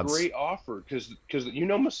for the odds. A great offer because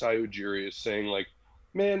Masai Ujiri is saying like,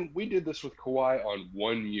 man, we did this with Kawhi on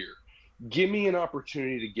 1 year. Give me an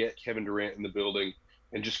opportunity to get Kevin Durant in the building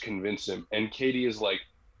and just convince him. And Katie is like,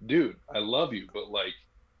 dude, I love you, but like,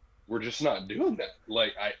 we're just not doing that.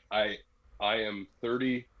 Like I am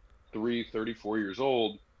 33, 34 years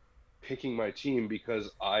old, picking my team because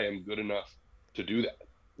I am good enough to do that.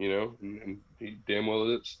 And he damn well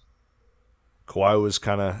is. Kawhi was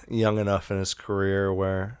kind of young enough in his career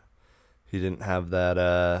where he didn't have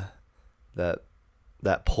that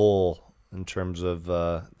pull in terms of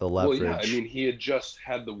the leverage. Well, yeah, I mean, he had just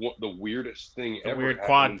had the weirdest thing The ever weird happen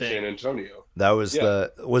quad in thing. San Antonio. That was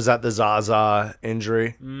was that the Zaza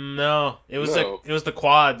injury? No, it was No. the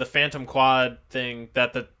quad, the phantom quad thing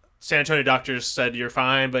that the San Antonio doctors said you're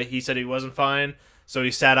fine, but he said he wasn't fine, so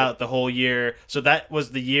he sat out the whole year. So that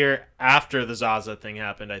was the year after the Zaza thing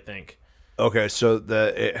happened, I think. Okay, so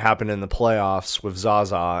it happened in the playoffs with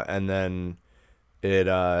Zaza, and then it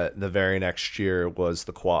the very next year was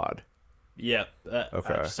the quad. Yeah,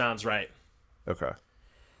 that sounds right. Okay.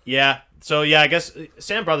 Yeah, so yeah, I guess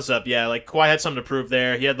Sam brought this up. Yeah, like Kawhi had something to prove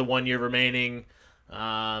there. He had the 1 year remaining.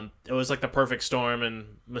 It was like the perfect storm,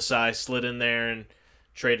 and Masai slid in there and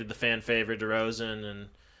traded the fan favorite DeRozan,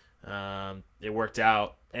 and it worked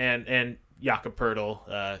out. And Jakob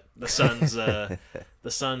Poeltl, the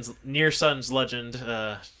Suns near Suns legend.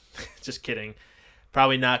 Just kidding.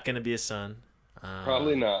 Probably not going to be a Sun.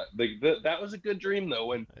 Probably not. That was a good dream though.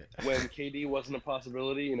 When KD wasn't a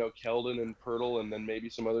possibility, Keldon and Pirtle, and then maybe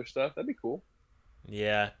some other stuff. That'd be cool.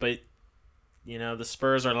 Yeah, but the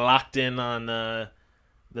Spurs are locked in on the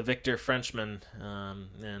Victor Frenchman,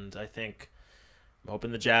 and I think I'm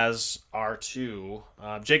hoping the Jazz are too.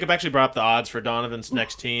 Jacob actually brought up the odds for Donovan's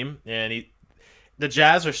next team, and the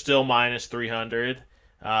Jazz are still minus 300.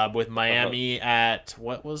 With Miami at,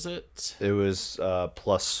 what was it? It was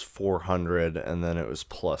plus 400, and then it was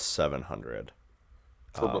plus 700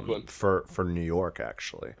 for Brooklyn. For New York,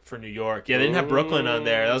 actually. For New York, yeah, they didn't have Brooklyn on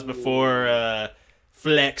there. That was before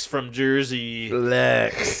Flex from Jersey.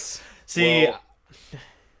 Flex. See, well,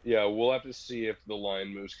 yeah, we'll have to see if the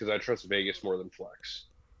line moves because I trust Vegas more than Flex.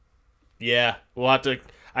 Yeah, we'll have to.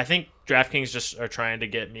 I think DraftKings just are trying to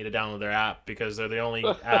get me to download their app because they're the only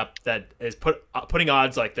app that is putting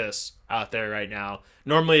odds like this out there right now.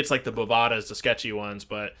 Normally, it's like the Bovadas, the sketchy ones,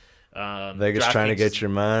 but Vegas trying to get your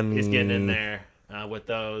money. He's getting in there with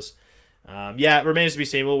those. Yeah, it remains to be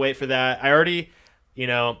seen. We'll wait for that. I already,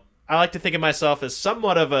 I like to think of myself as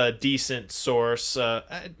somewhat of a decent source.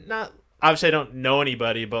 Not obviously, I don't know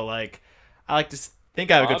anybody, but like I like to think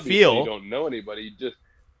I have a good feel. You don't know anybody, just.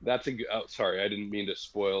 That's a good. Oh, sorry, I didn't mean to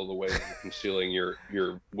spoil the way you're concealing your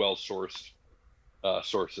well-sourced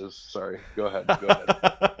sources. Sorry, go ahead.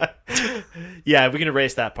 Yeah, we can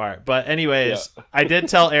erase that part. But anyways, yeah. I did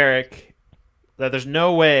tell Eric that there's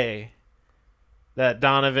no way that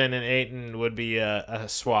Donovan and Ayton would be a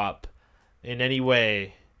swap in any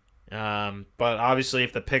way. But obviously,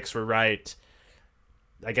 if the picks were right,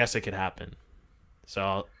 I guess it could happen. So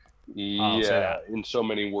I'll say that. In so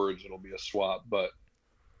many words, it'll be a swap, but.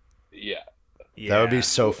 Yeah. That would be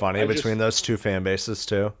so funny between those two fan bases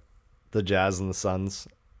too, the Jazz and the Suns,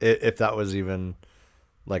 if that was even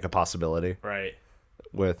like a possibility. Right.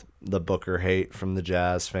 With the Booker hate from the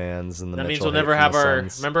Jazz fans and the that Mitchell means we'll hate never from have the our.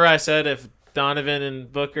 Suns. Remember, I said if Donovan and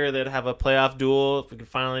Booker they'd have a playoff duel if we could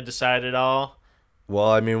finally decide it all. Well,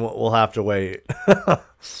 I mean, we'll have to wait. At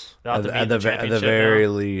the very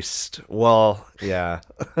least. Well, yeah.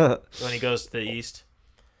 When he goes to the East.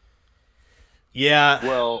 Yeah.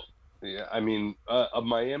 Well. Yeah, I mean, a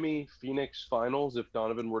Miami-Phoenix finals, if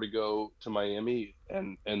Donovan were to go to Miami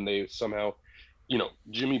and they somehow,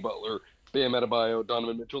 Jimmy Butler, Bam Adebayo,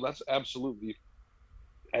 Donovan Mitchell, that's absolutely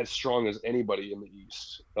as strong as anybody in the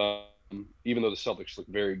East, even though the Celtics look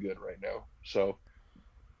very good right now. So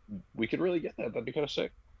we could really get that. That'd be kind of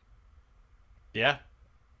sick. Yeah.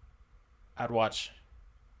 I'd watch.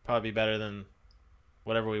 Probably be better than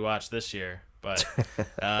whatever we watched this year, but...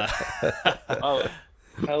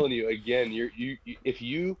 telling you again, you if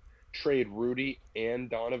you trade Rudy and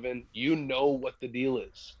Donovan, you know what the deal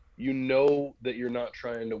is. You know that you're not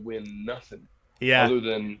trying to win nothing. Yeah. Other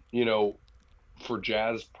than, for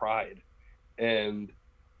Jazz pride. And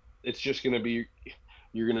it's just going to be,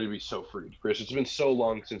 you're going to be so freed, Kris. It's been so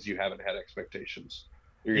long since you haven't had expectations.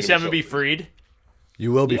 You said I'm going to be freed?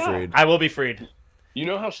 You will be freed. I will be freed. You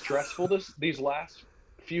know how stressful these last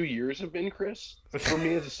few years have been, Kris? For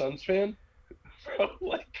me as a Suns fan?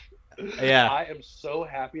 Yeah. I am so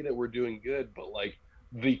happy that we're doing good, but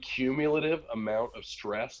the cumulative amount of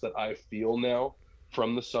stress that I feel now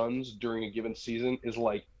from the Suns during a given season is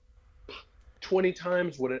 20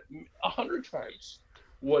 times 100 times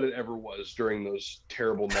what it ever was during those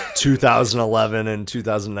terrible nights. 2011 and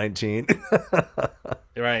 2019.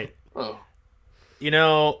 Right. Oh.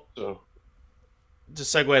 to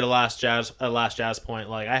segue to last jazz point,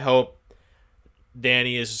 like I hope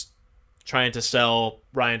Danny is trying to sell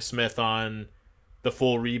Ryan Smith on the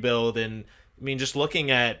full rebuild. And I mean, just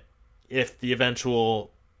looking at if the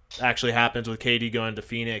eventual actually happens with KD going to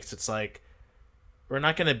Phoenix, it's like we're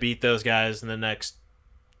not going to beat those guys in the next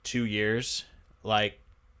 2 years, like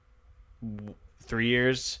 3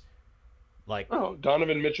 years. Like, oh,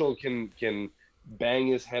 Donovan Mitchell can bang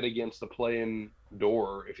his head against the play-in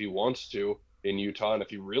door if he wants to in Utah, and if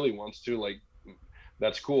he really wants to, like,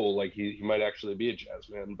 that's cool. Like, he might actually be a Jazz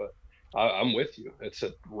man, but I'm with you. It's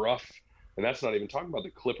a rough, and that's not even talking about the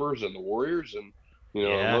Clippers and the Warriors and, you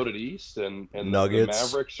know, Yeah. loaded East, and the Nuggets.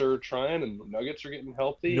 Mavericks are trying, and the Nuggets are getting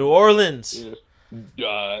healthy. New Orleans. You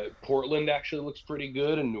know, Portland actually looks pretty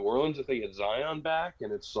good, and New Orleans if they get Zion back,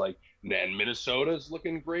 and it's like, and Minnesota's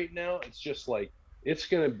looking great now. It's just like it's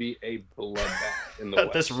gonna be a bloodbath in the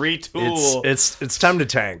West. This retool. It's time to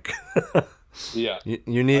tank. Yeah,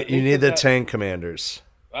 You need the tank commanders.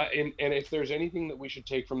 and if there's anything that we should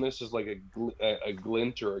take from this is like a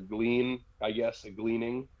glint or a glean, I guess, a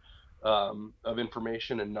gleaning of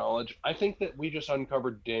information and knowledge. I think that we just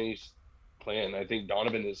uncovered Danny's plan. I think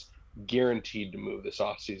Donovan is guaranteed to move this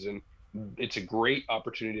offseason. It's a great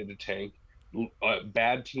opportunity to tank.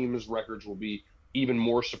 Bad teams' records will be even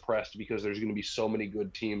more suppressed because there's going to be so many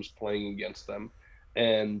good teams playing against them.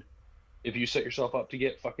 And if you set yourself up to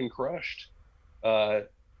get fucking crushed,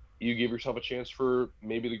 you give yourself a chance for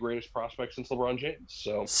maybe the greatest prospect since LeBron James.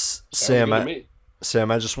 So, Sam,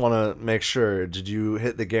 I just want to make sure. Did you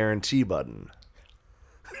hit the guarantee button?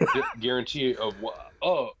 Guarantee of what?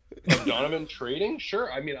 Oh, of Donovan trading?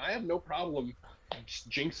 Sure. I mean, I have no problem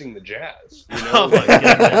jinxing the Jazz. You know? Oh my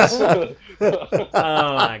goodness!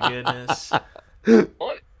 Oh my goodness!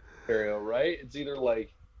 Scenario, right? It's either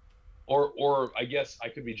like, or I guess I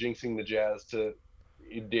could be jinxing the Jazz to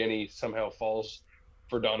Danny somehow falls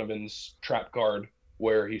for Donovan's trap card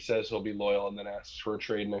where he says he'll be loyal and then asks for a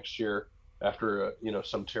trade next year after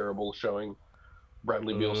some terrible showing,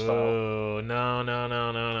 Bradley Beal style. Oh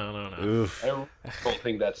no! Oof. I don't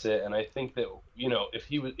think that's it, and I think that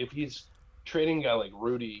if he's trading a guy like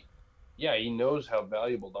Rudy, yeah, he knows how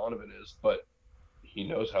valuable Donovan is, but he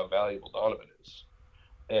knows how valuable Donovan is,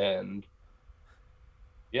 and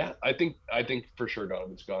yeah, I think for sure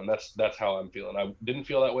Donovan's gone. That's how I'm feeling. I didn't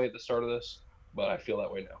feel that way at the start of this, but I feel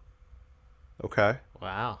that way now. Okay.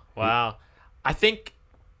 Wow. I think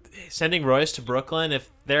sending Royce to Brooklyn, if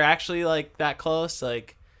they're actually like that close,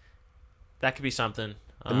 like that could be something.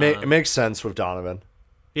 It makes sense with Donovan.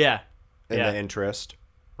 Yeah. The interest.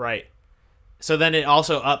 Right. So then it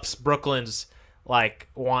also ups Brooklyn's like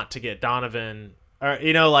want to get Donovan, or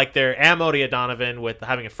like their ammo to get Donovan with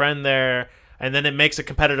having a friend there, and then it makes a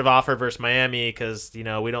competitive offer versus Miami because we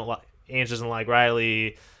don't like Ainge doesn't like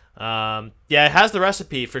Riley. It has the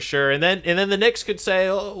recipe for sure, and then the Knicks could say,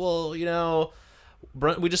 oh well,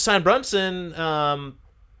 we just signed Brunson.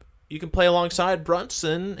 You can play alongside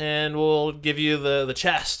Brunson, and we'll give you the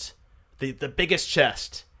chest, the biggest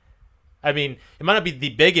chest. I mean, it might not be the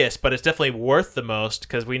biggest, but it's definitely worth the most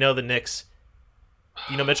because we know the Knicks.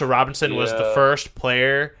 Mitchell Robinson was the first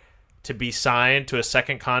player to be signed to a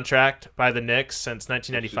second contract by the Knicks since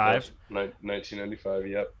 1995. 1995,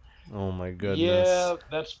 yep. Oh my goodness. Yeah,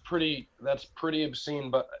 that's pretty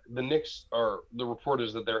obscene. But the Knicks the report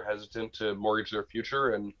is that they're hesitant to mortgage their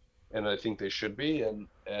future, and I think they should be. And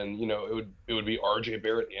it would be R.J.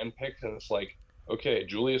 Barrett and picks, and it's like, okay,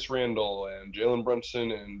 Julius Randle and Jalen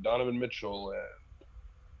Brunson and Donovan Mitchell, and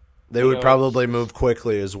they would probably move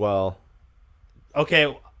quickly as well.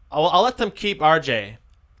 Okay, I'll let them keep RJ.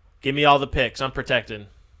 Give me all the picks. I'm protected.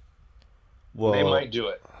 Well, they might do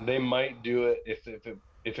it. They might do it if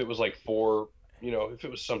it was like if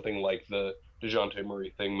it was something like the DeJounte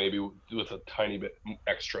Murray thing, maybe with a tiny bit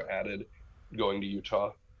extra added going to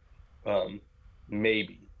Utah,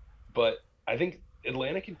 maybe. But I think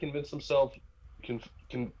Atlanta can convince themselves can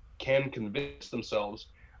convince themselves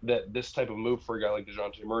that this type of move for a guy like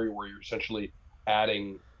DeJounte Murray, where you're essentially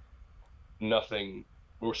adding nothing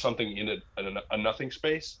or something in a nothing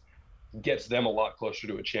space, gets them a lot closer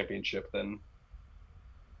to a championship than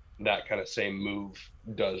that kind of same move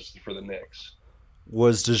does for the Knicks.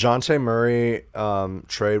 Was DeJounte Murray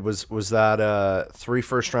trade was that 3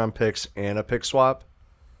 first-round picks and a pick swap?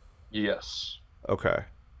 Yes. Okay.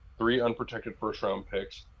 3 unprotected first-round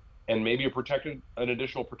picks, and maybe an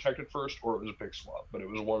additional protected first, or it was a pick swap, but it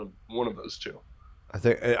was one of those two.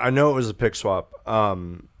 I know it was a pick swap.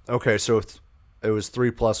 Okay, so it was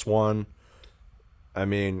 3 + 1. I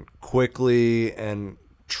mean, quickly and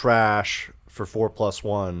trash for 4 +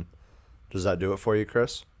 1. Does that do it for you,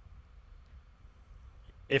 Kris?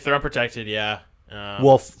 If they're unprotected, yeah.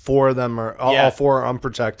 Well, 4 of them are Yeah. all 4 are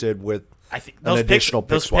unprotected with I think an those additional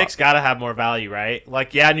picks, pick swap. got to have more value, right?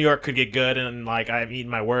 Like, yeah, New York could get good, and like I'm eating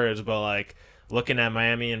my words, but like looking at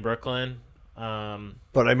Miami and Brooklyn,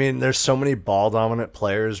 But I mean, there's so many ball dominant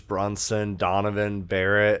players: Brunson, Donovan,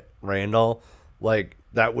 Barrett, Randall. Like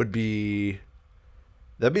that'd be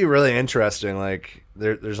really interesting. Like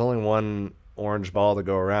there's only one orange ball to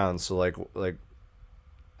go around, so like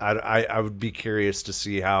I would be curious to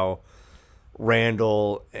see how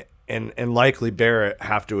Randall and likely Barrett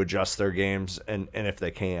have to adjust their games and if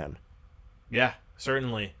they can. yeah,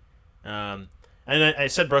 certainly. And I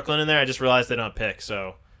said Brooklyn in there. I just realized they don't pick,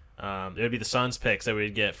 so it would be the Suns picks that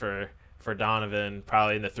we'd get for Donovan,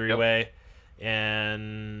 probably in the 3-way,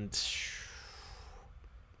 and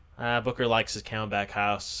Booker likes his Camelback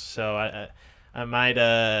house, so I might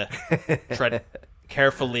tread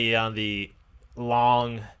carefully on the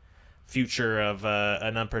long future of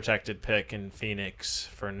an unprotected pick in Phoenix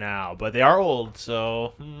for now. But they are old,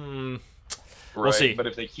 so we'll see. But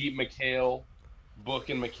if they keep Book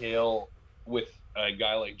and McHale with a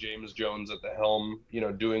guy like James Jones at the helm,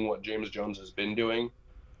 doing what James Jones has been doing,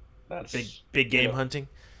 that's big game hunting.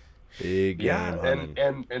 Big game hunting.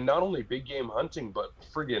 And not only big game hunting, but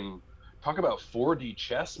friggin' talk about 4D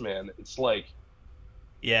chess, man. It's like,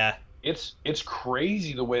 yeah, it's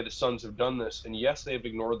crazy the way the Suns have done this. And yes, they've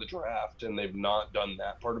ignored the draft and they've not done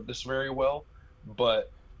that part of this very well,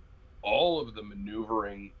 but all of the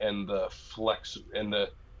maneuvering and the flex and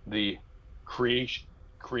the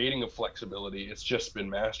creating of flexibility, it's just been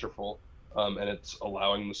masterful. And it's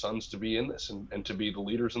allowing the Suns to be in this and to be the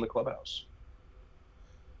leaders in the clubhouse.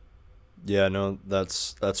 Yeah, no,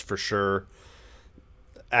 that's for sure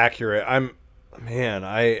accurate. I'd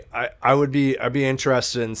be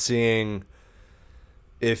interested in seeing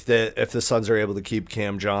if the Suns are able to keep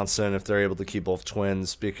Cam Johnson, if they're able to keep both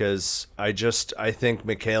twins, because I think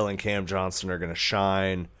McHale and Cam Johnson are going to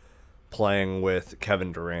shine playing with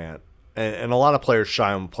Kevin Durant, and a lot of players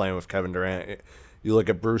shine playing with Kevin Durant. You look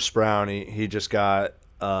at Bruce Brown; he just got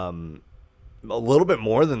a little bit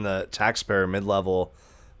more than the taxpayer mid-level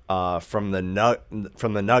from the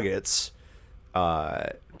Nuggets,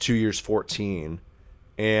 2 years 14,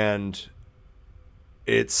 and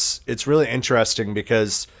it's really interesting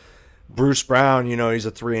because Bruce Brown, he's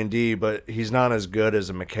a 3-and-D, but he's not as good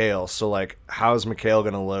as a McHale. So like, how is McHale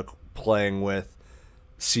going to look playing with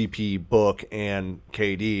CP, Book, and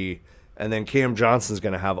KD? And then Cam Johnson's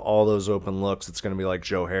going to have all those open looks. It's going to be like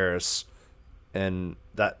Joe Harris, and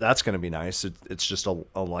that's going to be nice. It's just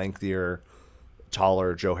a lengthier,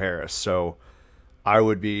 taller Joe Harris. So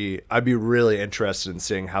I'd be really interested in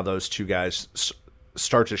seeing how those two guys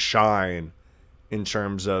start to shine in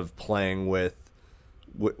terms of playing with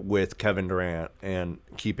Kevin Durant and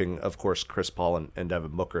keeping, of course, Chris Paul and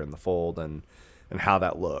Devin Booker in the fold, and how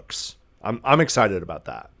that looks. I'm excited about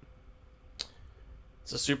that.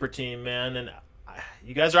 It's a super team, man, and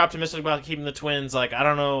you guys are optimistic about keeping the Twins. Like, I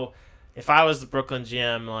don't know if I was the Brooklyn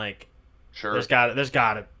GM. Like, sure, there's got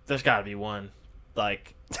to be one.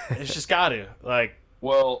 Like, it's just got to. Like,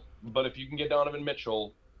 well, but if you can get Donovan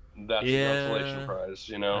Mitchell, that's the consolation prize,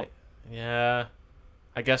 Yeah,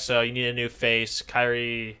 I guess so. You need a new face.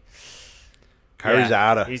 Kyrie's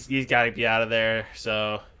out of. He's got to be out of there.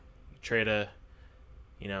 So you trade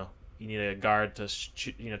you need a guard to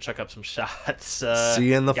chuck up some shots. See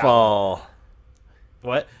you in the fall.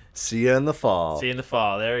 What? See you in the fall. See you in the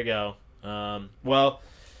fall. There we go. Well,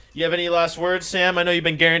 you have any last words, Sam? I know you've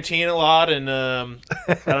been guaranteeing a lot, and I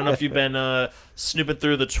don't know if you've been snooping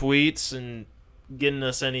through the tweets and getting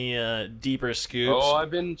us any deeper scoops. Oh, I've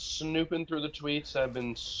been snooping through the tweets. I've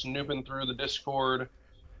been snooping through the Discord.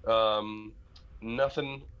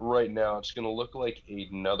 Nothing right now. It's going to look like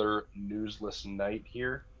another newsless night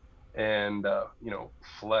here. And,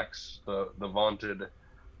 Flex, the vaunted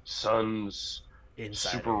Suns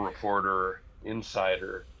super reporter,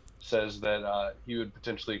 insider, says that he would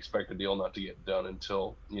potentially expect the deal not to get done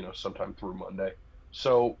until, sometime through Monday.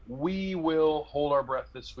 So we will hold our breath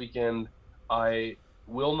this weekend. I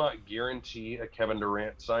will not guarantee a Kevin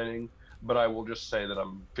Durant signing, but I will just say that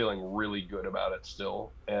I'm feeling really good about it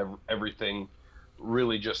still. Everything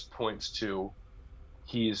really just points to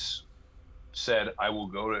he's said, I will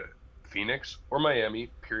go to Phoenix or Miami,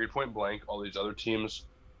 period, point blank. All these other teams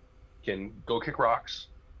can go kick rocks.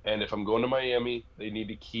 And if I'm going to Miami, they need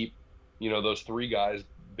to keep, those three guys,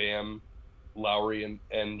 Bam, Lowry,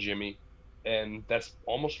 and Jimmy. And that's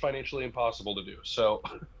almost financially impossible to do. So,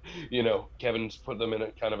 Kevin's put them in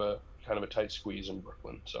a kind of a tight squeeze in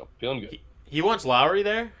Brooklyn. So feeling good. He wants Lowry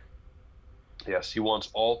there? Yes, he wants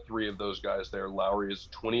all three of those guys there. Lowry is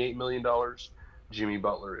 $28 million. Jimmy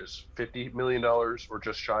Butler is $50 million or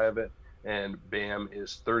just shy of it, and Bam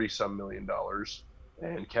is 30-some million,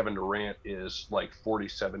 and Kevin Durant is like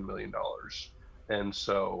 $47 million, and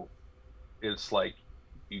so it's like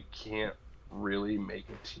you can't really make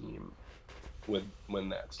a team with when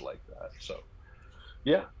that's like that. So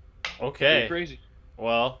yeah, pretty Okay. crazy.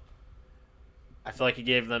 Well, I feel like he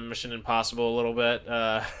gave them Mission Impossible a little bit,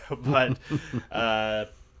 but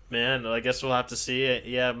man, I guess we'll have to see it.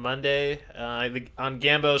 Yeah, Monday on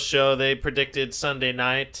Gambo's show, they predicted Sunday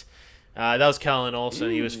night. That was Kellen Olson.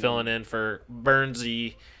 He was filling in for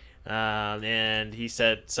Bernsey, and he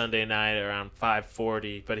said Sunday night around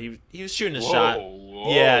 5:40. But he was shooting a shot.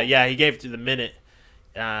 Whoa. Yeah, he gave it to the minute.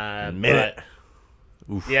 Minute.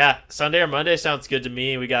 But, yeah, Sunday or Monday sounds good to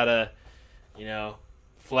me. We gotta,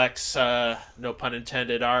 flex, no pun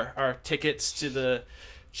intended, our tickets to the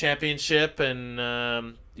championship, and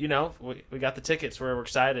we got the tickets. We're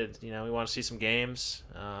excited. We want to see some games.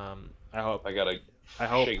 I hope. I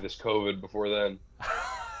hope shake this COVID before then.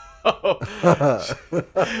 I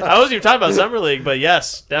wasn't even talking about Summer League, but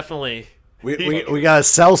yes, definitely. We gotta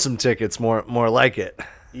sell some tickets, more like it.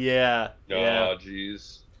 Yeah. Oh,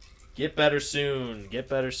 jeez. Get better soon.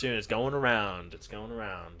 It's going around.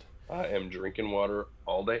 I am drinking water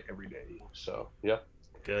all day, every day. So yeah.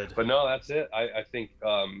 Good. But no, that's it. I think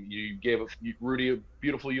you gave Rudy a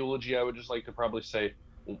beautiful eulogy. I would just like to probably say,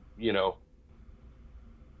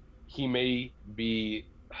 he may be.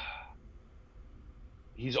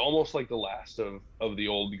 He's almost like the last of the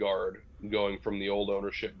old guard, going from the old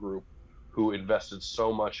ownership group who invested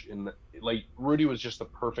so much in like Rudy was just the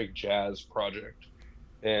perfect Jazz project,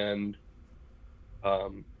 and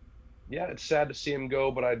yeah, it's sad to see him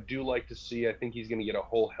go, but I do like to see. I think he's going to get a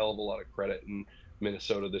whole hell of a lot of credit in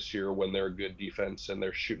Minnesota this year when they're a good defense and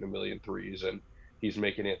they're shooting a million threes, and he's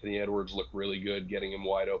making Anthony Edwards look really good, getting him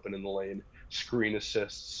wide open in the lane, screen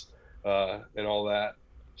assists, and all that.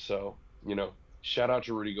 So shout out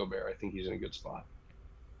to Rudy Gobert. I think he's in a good spot.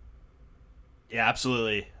 Yeah,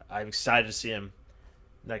 absolutely. I'm excited to see him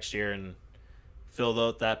next year and fill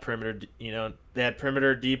out that perimeter. They had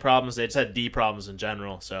perimeter D problems. They just had D problems in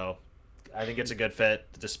general. So I think it's a good fit,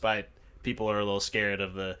 despite people are a little scared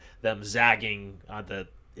of them zagging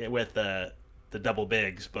with the double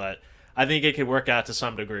bigs. But I think it could work out to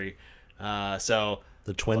some degree. So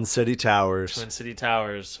the Twin City Towers. Well, Twin City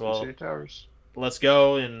Towers. Let's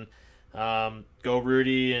go and go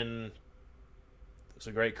Rudy, and it's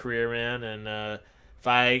a great career, man. And if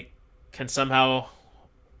I can somehow,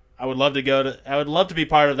 I would love to be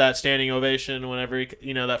part of that standing ovation whenever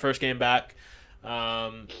that first game back.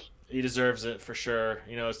 He deserves it for sure.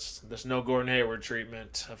 There's no Gordon Hayward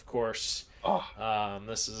treatment, of course.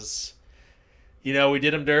 This is, we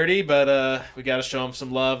did him dirty, but we got to show him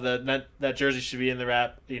some love. That jersey should be in the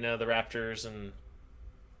the Raptors, and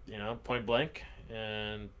point blank.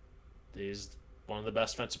 And he's one of the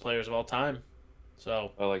best defensive players of all time.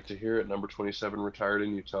 So I like to hear it. Number 27 retired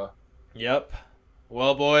in Utah. Yep.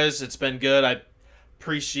 Well, boys, it's been good. I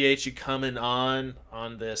appreciate you coming on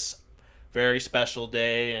this very special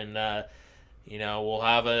day, and we'll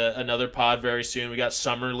have another pod very soon. We got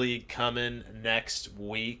Summer League coming next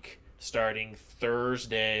week, starting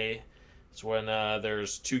Thursday. It's when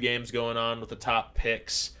there's 2 games going on with the top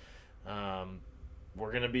picks.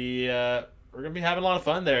 We're gonna be having a lot of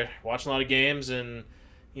fun there, watching a lot of games, and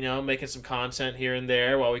making some content here and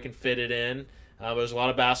there while we can fit it in. There's a lot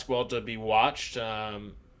of basketball to be watched,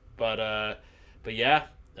 but yeah.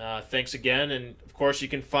 Thanks again, and of course you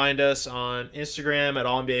can find us on Instagram at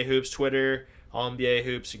All NBA Hoops, Twitter All NBA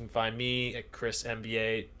Hoops. You can find me at Kris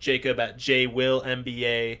NBA, Jacob at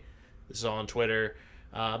JWillNBA. This is all on Twitter.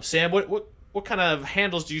 Sam, what kind of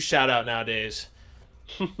handles do you shout out nowadays?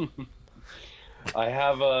 I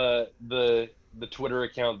have the Twitter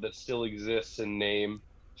account that still exists in name,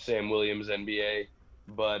 Sam Williams NBA,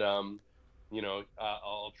 but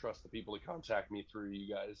I'll trust the people to contact me through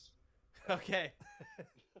you guys. Okay.